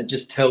 That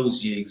just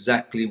tells you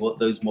exactly what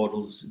those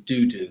models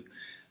do.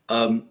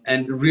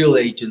 And real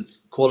agents,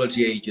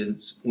 quality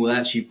agents, will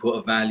actually put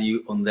a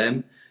value on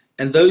them.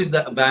 And those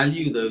that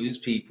value those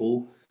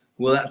people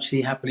will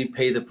actually happily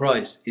pay the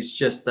price. It's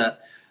just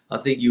that I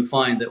think you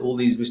find that all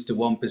these Mr.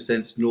 1%,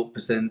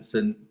 0%,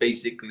 and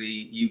basically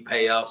you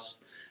pay us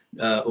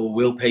or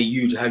we'll pay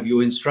you to have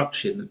your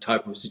instruction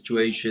type of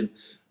situation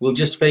will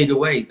just fade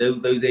away.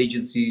 Those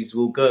agencies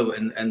will go,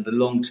 and the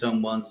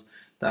long-term ones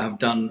that have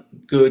done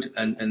good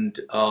and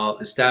are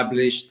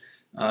established,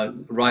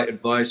 right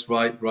advice,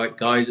 right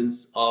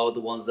guidance, are the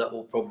ones that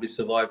will probably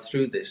survive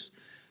through this.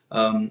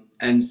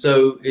 And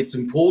so it's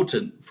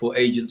important for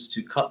agents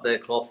to cut their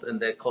cloth and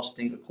their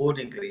costing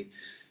accordingly.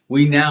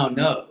 We now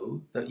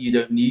know that you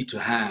don't need to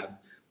have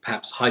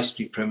perhaps high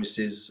street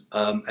premises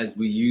as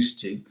we used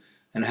to,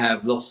 and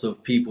have lots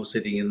of people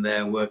sitting in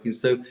there working.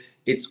 So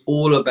it's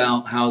all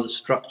about how the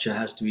structure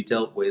has to be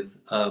dealt with,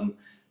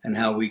 and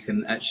how we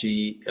can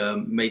actually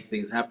make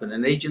things happen.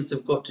 And agents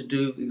have got to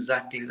do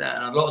exactly that.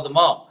 And a lot of them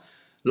are.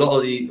 A lot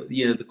of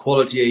the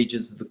quality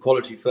agents, the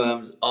quality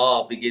firms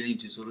are beginning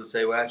to sort of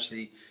say, well,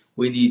 actually,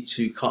 we need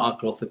to cut our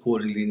cloth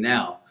accordingly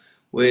now.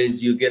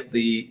 Whereas you get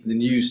the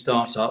new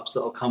startups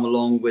that will come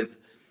along with,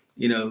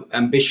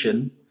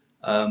 ambition,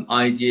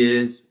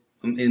 ideas,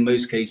 in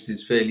most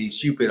cases fairly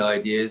stupid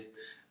ideas,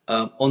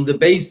 on the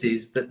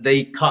basis that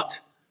they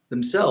cut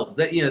themselves.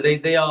 That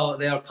they are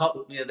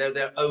they're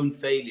their own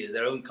failure,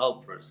 their own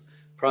culprits,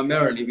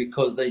 primarily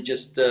because they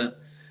just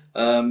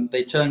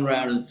they turn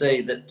around and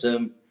say that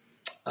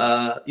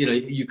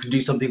you can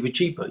do something for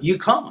cheaper. You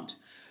can't.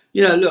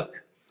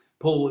 Look,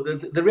 Paul,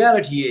 the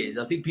reality is,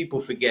 I think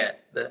people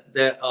forget that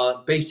there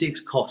are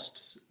basic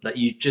costs that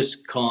you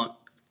just can't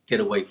get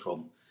away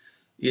from.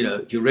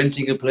 If you're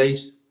renting a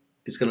place,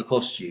 it's going to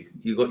cost you.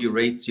 You've got your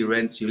rates, your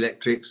rents, your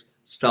electrics,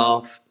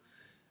 staff,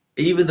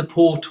 even the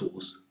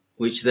portals,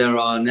 which there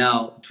are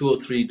now 2 or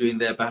 3 doing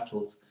their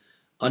battles,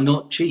 are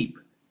not cheap.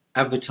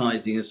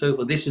 Advertising and so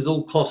forth. This is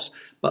all cost,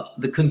 but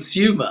the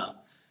consumer,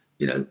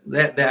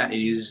 that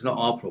is not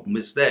our problem,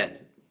 it's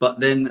theirs. But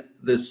then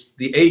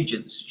the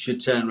agents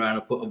should turn around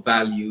and put a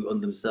value on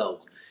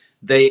themselves.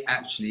 they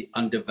actually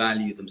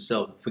undervalue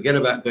themselves. Forget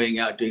about going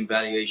out doing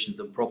valuations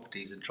on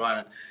properties and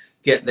trying to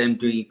get them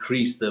to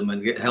increase them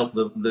and help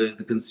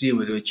the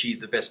consumer to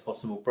achieve the best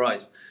possible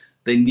price.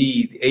 They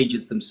need, the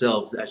agents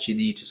themselves actually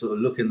need to sort of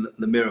look in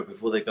the mirror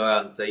before they go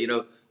out and say,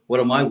 what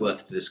am I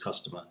worth to this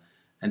customer?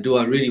 And do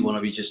I really want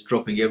to be just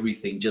dropping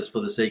everything just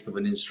for the sake of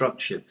an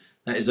instruction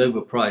that is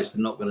overpriced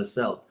and not going to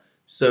sell?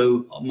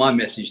 So my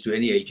message to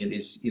any agent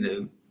is,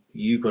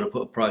 you've got to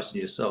put a price on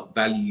yourself,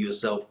 value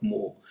yourself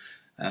more,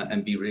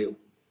 and be real.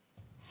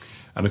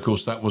 And of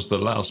course, that was the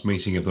last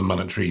meeting of the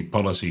Monetary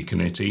Policy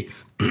Committee,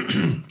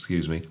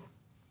 excuse me,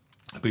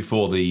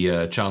 before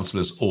the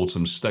Chancellor's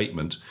autumn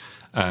statement.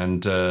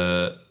 And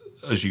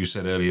as you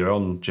said earlier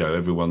on, Joe,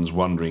 everyone's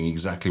wondering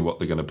exactly what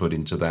they're going to put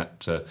into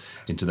that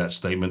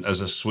statement as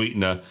a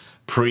sweetener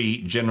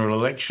pre-general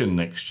election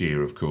next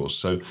year, of course.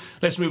 So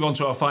let's move on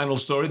to our final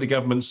story. The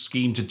government's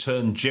scheme to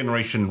turn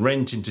Generation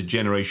Rent into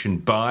Generation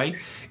Buy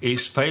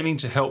is failing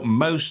to help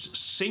most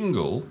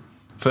single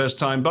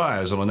first-time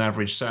buyers on an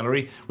average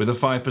salary with a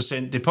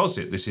 5%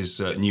 deposit. This is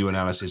new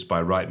analysis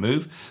by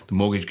Rightmove. The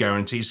Mortgage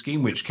Guarantee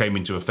Scheme, which came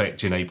into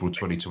effect in April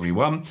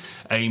 2021,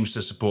 aims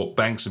to support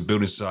banks and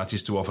building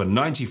societies to offer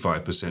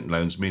 95%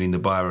 loans, meaning the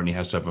buyer only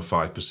has to have a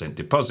 5%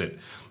 deposit.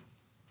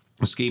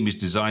 The scheme is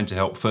designed to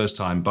help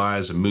first-time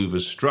buyers and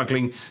movers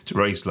struggling to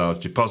raise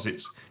large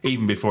deposits.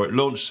 Even before it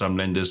launched, some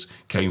lenders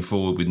came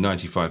forward with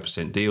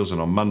 95% deals,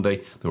 and on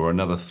Monday there were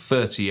another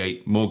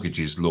 38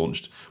 mortgages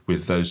launched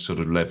with those sort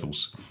of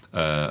levels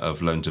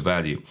of loan to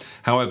value.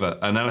 However,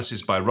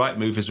 analysis by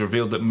Rightmove has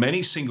revealed that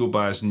many single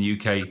buyers in the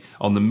UK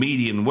on the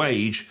median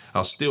wage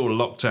are still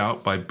locked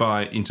out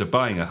into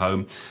buying a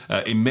home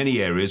in many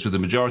areas, with the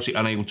majority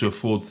unable to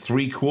afford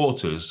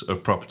 3/4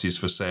 of properties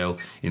for sale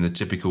in the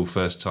typical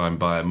first-time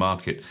buyer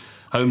market.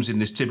 Homes in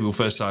this typical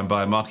first-time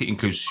buyer market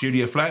include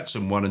studio flats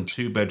and 1 and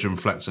 2 bedroom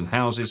flats and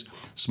houses,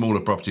 smaller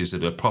properties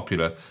that are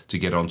popular to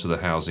get onto the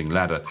housing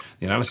ladder.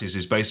 The analysis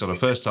is based on a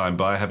first-time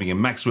buyer having a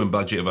maximum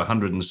budget of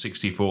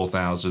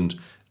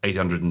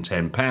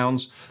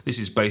 £164,810. This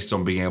is based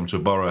on being able to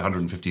borrow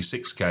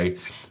 156k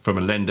from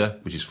a lender,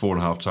 which is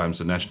 4.5 times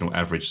the national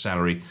average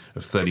salary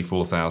of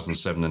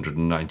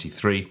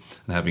 34,793,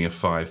 and having a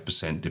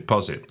 5%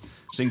 deposit.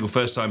 Single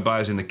first-time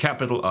buyers in the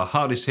capital are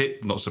hardest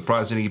hit, not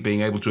surprisingly,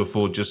 being able to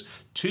afford just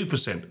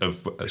 2%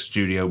 of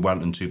studio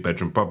 1 and 2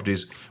 bedroom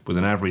properties with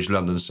an average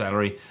London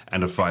salary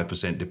and a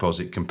 5%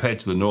 deposit, compared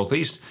to the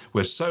northeast,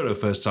 where solo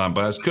first-time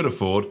buyers could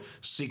afford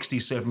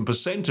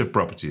 67% of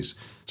properties.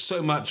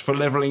 So much for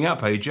levelling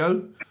up, eh,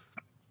 Joe?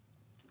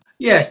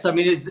 Yes, I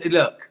mean,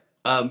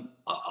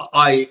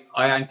 I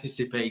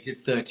anticipated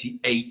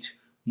 38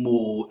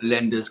 more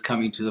lenders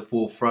coming to the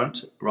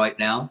forefront right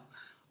now.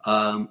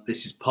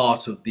 This is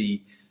part of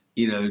the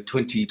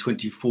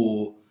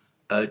 2024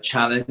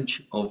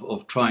 challenge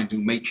of trying to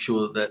make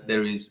sure that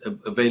there is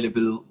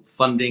available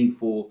funding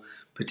for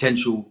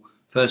potential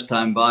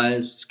first-time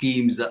buyers,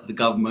 schemes that the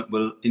government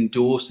will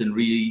endorse and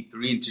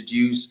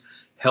reintroduce,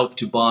 Help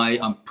to Buy.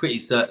 I'm pretty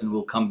certain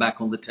will come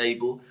back on the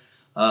table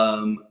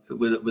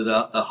with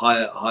a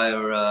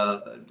higher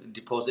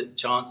deposit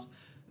chance.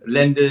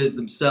 Lenders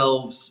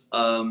themselves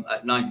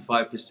at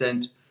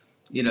 95%.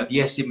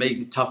 Yes, it makes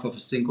it tougher for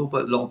single,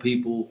 but a lot of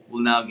people will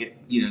now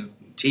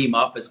team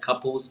up as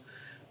couples.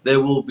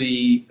 There will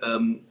be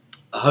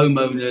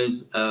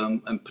homeowners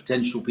and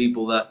potential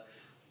people that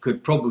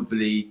could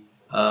probably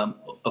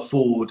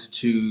afford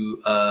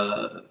to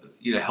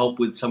help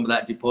with some of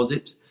that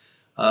deposit.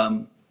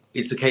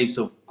 It's a case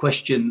of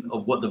question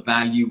of what the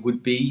value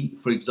would be.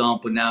 For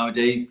example,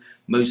 nowadays,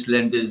 most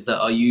lenders that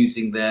are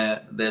using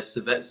their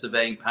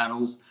surveying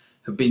panels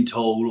have been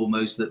told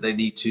almost that they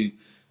need to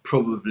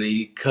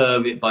probably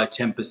curve it by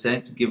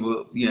 10% to give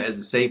as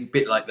a safe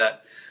bit, like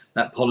that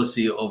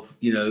policy of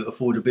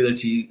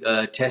affordability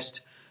test.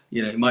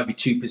 It might be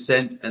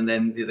 2%, and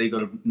then they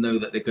got to know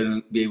that they're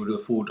going to be able to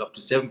afford up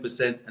to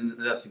 7%, and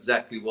that's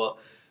exactly what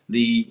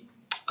the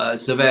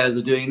surveyors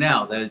are doing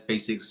now. They're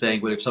basically saying,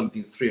 well, if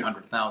something's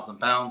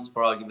 £300,000,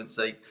 for argument's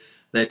sake,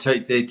 they're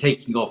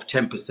taking off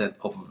 10%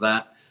 off of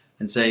that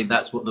and saying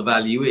that's what the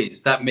value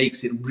is. That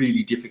makes it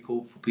really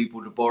difficult for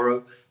people to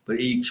borrow, but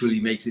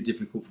equally makes it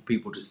difficult for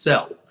people to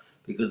sell,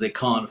 because they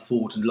can't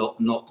afford to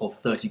knock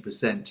off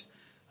 30%,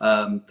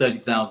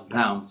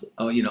 £30,000,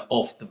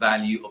 off the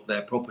value of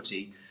their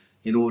property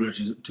in order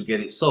to get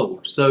it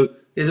sold. So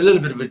there's a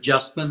little bit of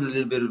adjustment, a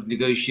little bit of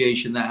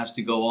negotiation that has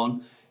to go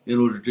on in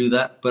order to do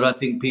that. But I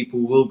think people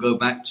will go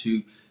back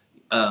to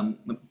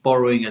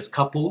borrowing as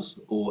couples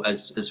or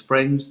as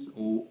friends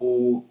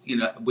or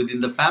within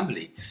the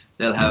family.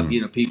 They'll have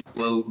people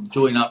will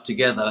join up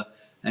together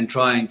and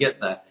try and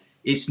get that.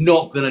 It's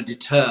not going to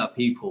deter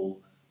people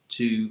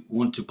to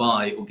want to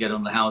buy or get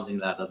on the housing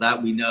ladder.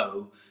 That we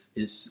know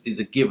is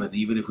a given.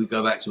 Even if we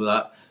go back to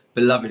that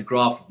beloved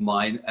graph of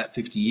mine at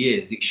 50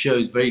 years, it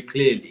shows very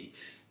clearly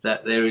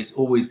that there is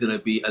always going to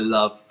be a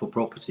love for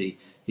property.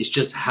 It's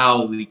just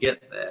how we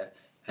get there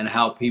and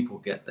how people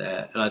get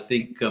there. And I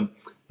think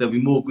there'll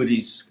be more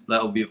goodies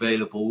that will be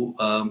available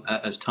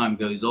as time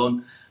goes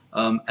on.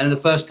 And the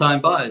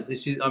first-time buyers,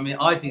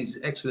 I think it's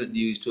excellent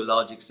news to a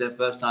large extent.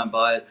 First-time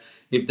buyers,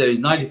 if there is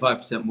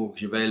 95%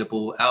 mortgage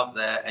available out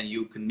there, and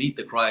you can meet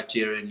the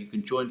criteria, and you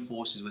can join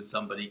forces with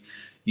somebody,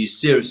 you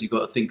seriously got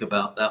to think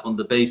about that on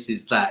the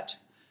basis that,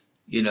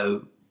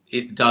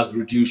 it does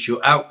reduce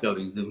your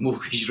outgoings. The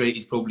mortgage rate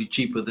is probably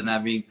cheaper than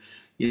having,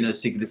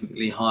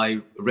 significantly high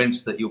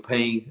rents that you're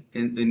paying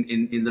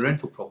in the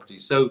rental property.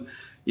 So,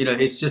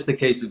 it's just a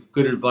case of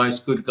good advice,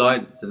 good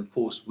guidance, and of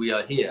course we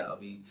are here. I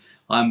mean,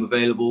 I'm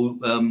available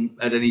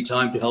at any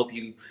time to help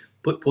you,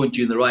 point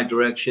you in the right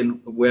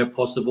direction where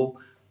possible,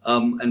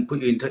 and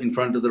put you in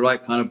front of the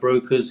right kind of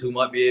brokers who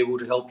might be able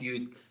to help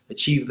you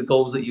achieve the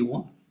goals that you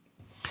want.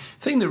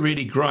 The thing that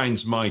really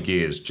grinds my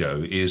gears,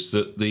 Joe, is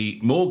that the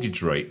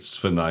mortgage rates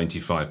for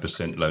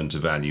 95% loan to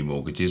value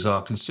mortgages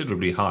are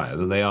considerably higher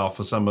than they are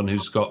for someone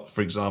who's got,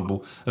 for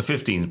example, a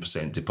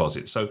 15%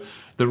 deposit. So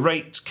the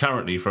rate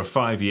currently for a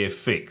 5-year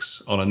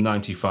fix on a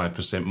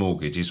 95%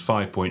 mortgage is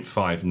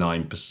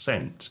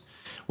 5.59%.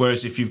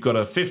 Whereas if you've got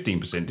a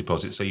 15%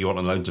 deposit, so you want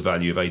a loan to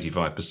value of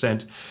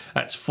 85%,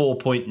 that's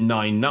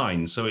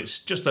 4.99. So it's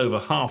just over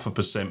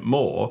 0.5%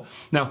 more.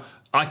 Now,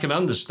 I can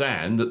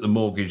understand that the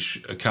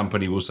mortgage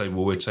company will say,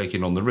 well, we're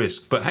taking on the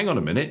risk. But hang on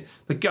a minute,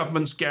 the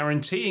government's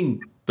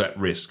guaranteeing that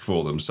risk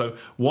for them. So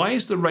why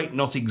is the rate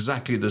not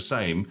exactly the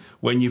same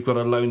when you've got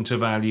a loan to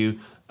value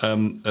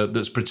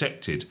that's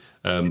protected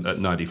at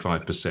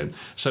 95%?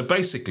 So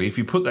basically, if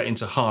you put that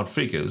into hard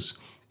figures,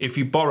 if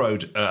you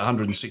borrowed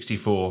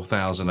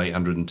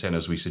 164,810,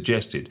 as we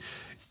suggested,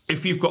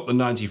 if you've got the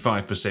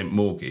 95%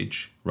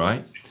 mortgage,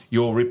 right,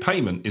 your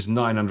repayment is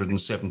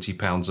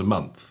 £970 a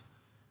month.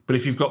 But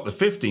if you've got the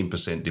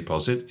 15%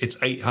 deposit, it's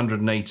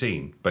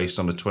 818 based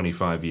on a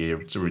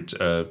 25-year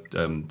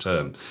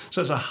term.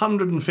 So it's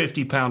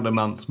 £150 a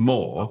month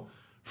more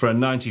for a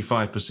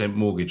 95%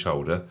 mortgage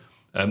holder,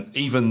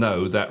 even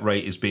though that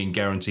rate is being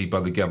guaranteed by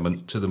the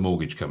government to the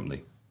mortgage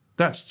company.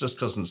 That just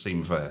doesn't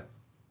seem fair.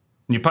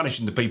 And you're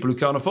punishing the people who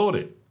can't afford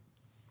it.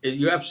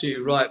 You're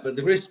absolutely right, but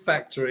the risk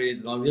factor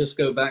is, and I'll just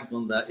go back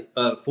on that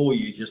for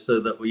you, just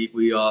so that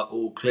we are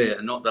all clear.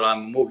 And not that I'm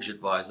a mortgage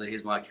advisor.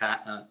 Here's my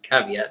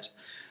caveat.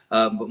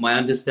 But my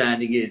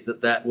understanding is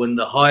that when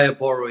the higher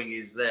borrowing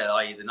is there,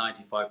 i.e. the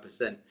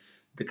 95%,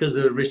 because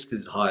the risk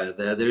is higher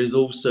there is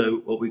also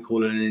what we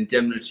call an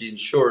indemnity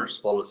insurance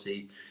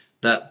policy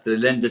that the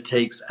lender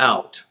takes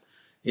out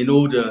in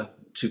order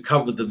to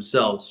cover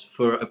themselves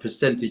for a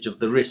percentage of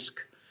the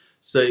risk.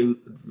 So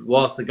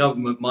whilst the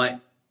government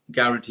might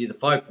guarantee the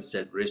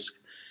 5% risk,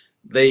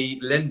 the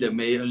lender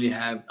may only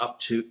have up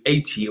to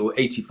 80 or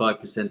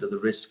 85% of the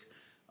risk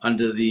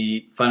under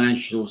the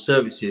Financial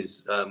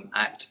Services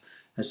Act.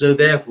 And so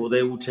therefore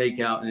they will take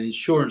out an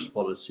insurance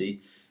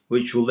policy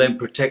which will then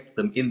protect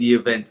them in the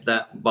event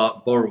that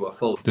borrower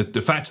faults.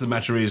 The fact of the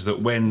matter is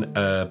that when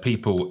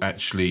people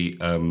actually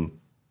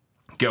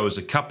go as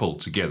a couple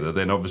together,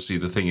 then obviously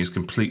the thing is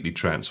completely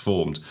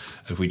transformed.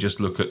 If we just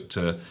look at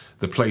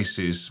the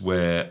places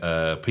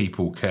where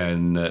people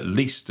can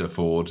least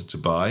afford to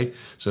buy,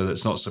 so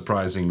that's not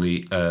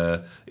surprisingly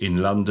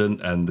in London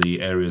and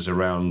the areas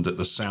around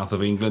the south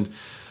of England,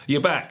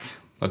 you're back.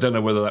 I don't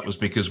know whether that was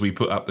because we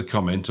put up the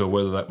comment or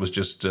whether that was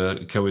just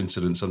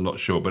coincidence. I'm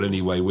not sure. But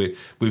anyway, we're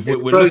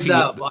looking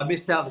out. I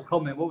missed out the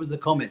comment. What was the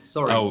comment?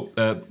 Sorry.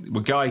 A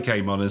guy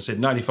came on and said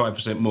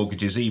 95%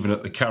 mortgages, even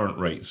at the current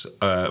rates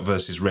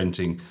versus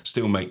renting,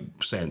 still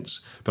make sense.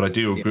 But I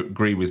do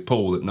agree with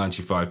Paul that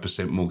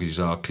 95% mortgages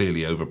are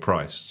clearly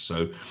overpriced.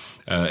 So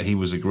he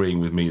was agreeing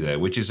with me there,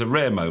 which is a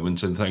rare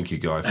moment, and thank you,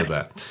 Guy, for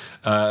that.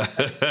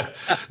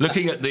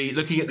 Looking at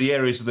the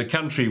areas of the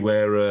country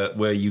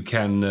where you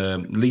can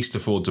least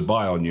afford to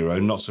buy on your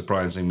own, not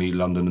surprisingly,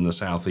 London and the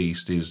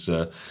southeast is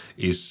at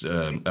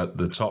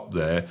the top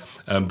there.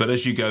 But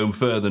as you go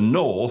further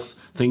north,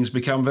 things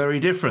become very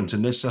different.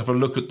 And let's have a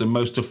look at the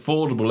most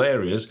affordable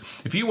areas.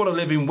 If you want to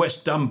live in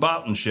West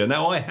Dunbartonshire,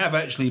 now I have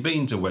actually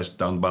been to West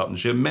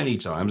Dunbartonshire many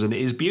times, and it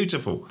is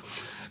beautiful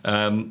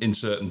in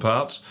certain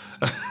parts.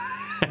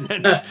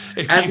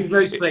 As is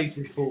most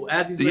places, Paul.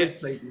 As is most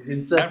places.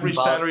 In certain average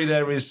parts. salary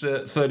there is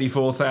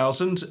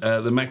 34,000.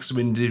 The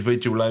maximum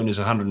individual loan is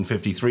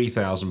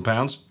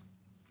 £153,000.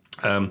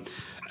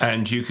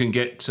 And you can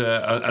get,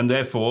 and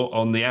therefore,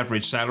 on the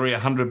average salary,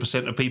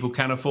 100% of people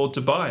can afford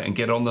to buy and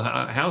get on the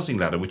housing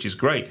ladder, which is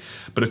great.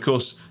 But of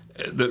course,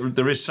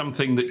 there is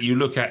something that you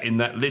look at in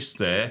that list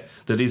there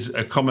that is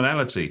a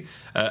commonality,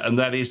 and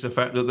that is the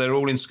fact that they're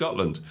all in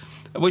Scotland,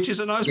 which is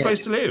a nice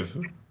place to live.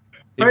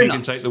 If you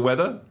can take the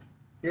weather.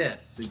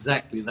 Yes,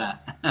 exactly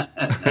that.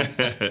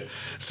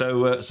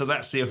 So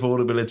that's the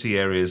affordability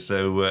areas.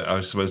 So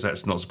I suppose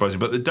that's not surprising,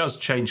 but it does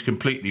change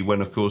completely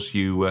when, of course,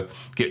 you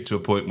get to a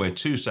point where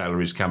two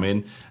salaries come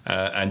in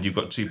and you've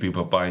got two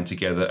people buying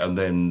together, and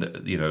then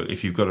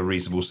if you've got a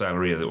reasonable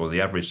salary or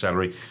the average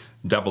salary,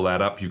 double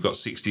that up, you've got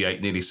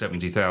 68, nearly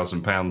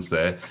 £70,000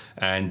 there,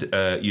 and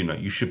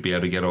you should be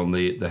able to get on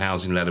the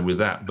housing ladder with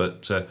that.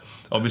 But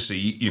obviously,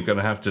 you're going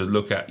to have to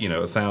look at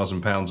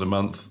 £1,000 a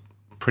month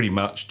pretty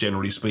much,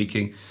 generally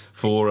speaking,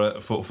 for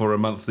a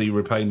monthly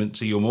repayment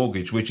to your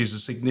mortgage, which is a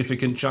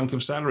significant chunk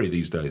of salary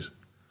these days.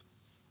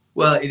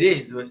 Well, it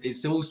is, but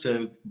it's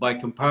also by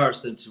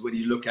comparison to when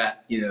you look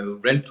at,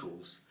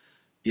 rentals,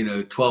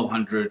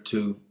 1,200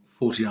 to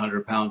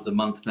 £1,400 a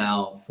month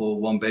now for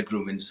one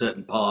bedroom in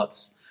certain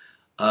parts.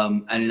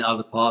 And in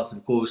other parts,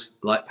 of course,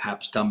 like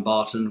perhaps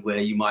Dumbarton, where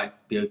you might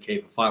be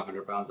okay for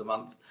 £500 a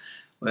month.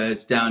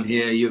 Whereas down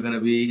here, you're going to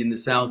be in the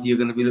south, you're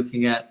going to be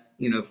looking at,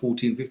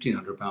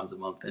 £1,400-1,500 a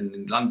month. And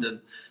in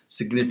London,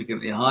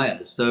 significantly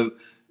higher. So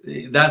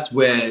that's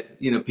where,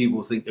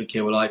 people think,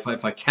 okay, well,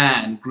 if I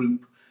can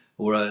group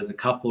or as a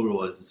couple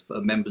or as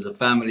members of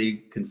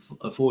family can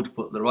afford to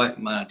put the right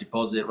amount of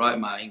deposit, right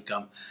amount of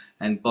income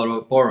and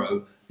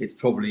borrow, it's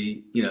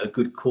probably, a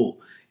good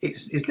call.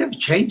 It's never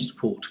changed,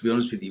 Paul, to be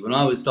honest with you. When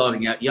I was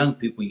starting out, young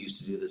people used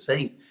to do the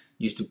same.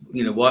 Used to,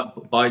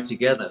 buy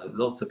together.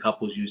 Lots of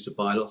couples used to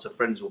buy. Lots of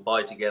friends will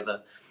buy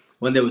together.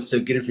 When there was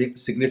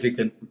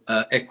significant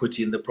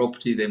equity in the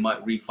property, they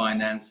might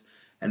refinance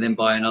and then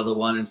buy another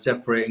one and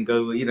separate and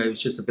go.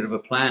 It's just a bit of a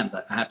plan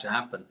that had to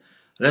happen.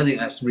 I don't think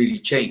that's really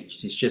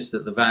changed. It's just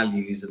that the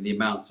values and the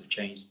amounts have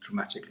changed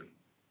dramatically.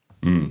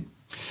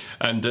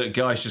 And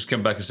Guy's just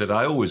come back and said,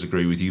 I always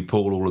agree with you,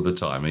 Paul, all of the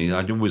time.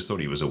 I always thought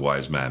he was a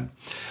wise man.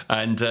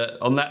 And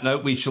on that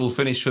note, we shall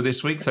finish for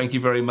this week. Thank you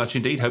very much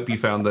indeed. Hope you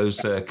found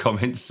those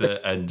comments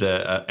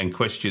and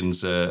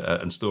questions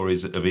and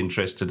stories of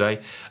interest today.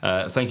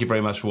 Thank you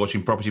very much for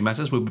watching Property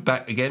Matters. We'll be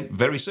back again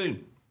very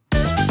soon.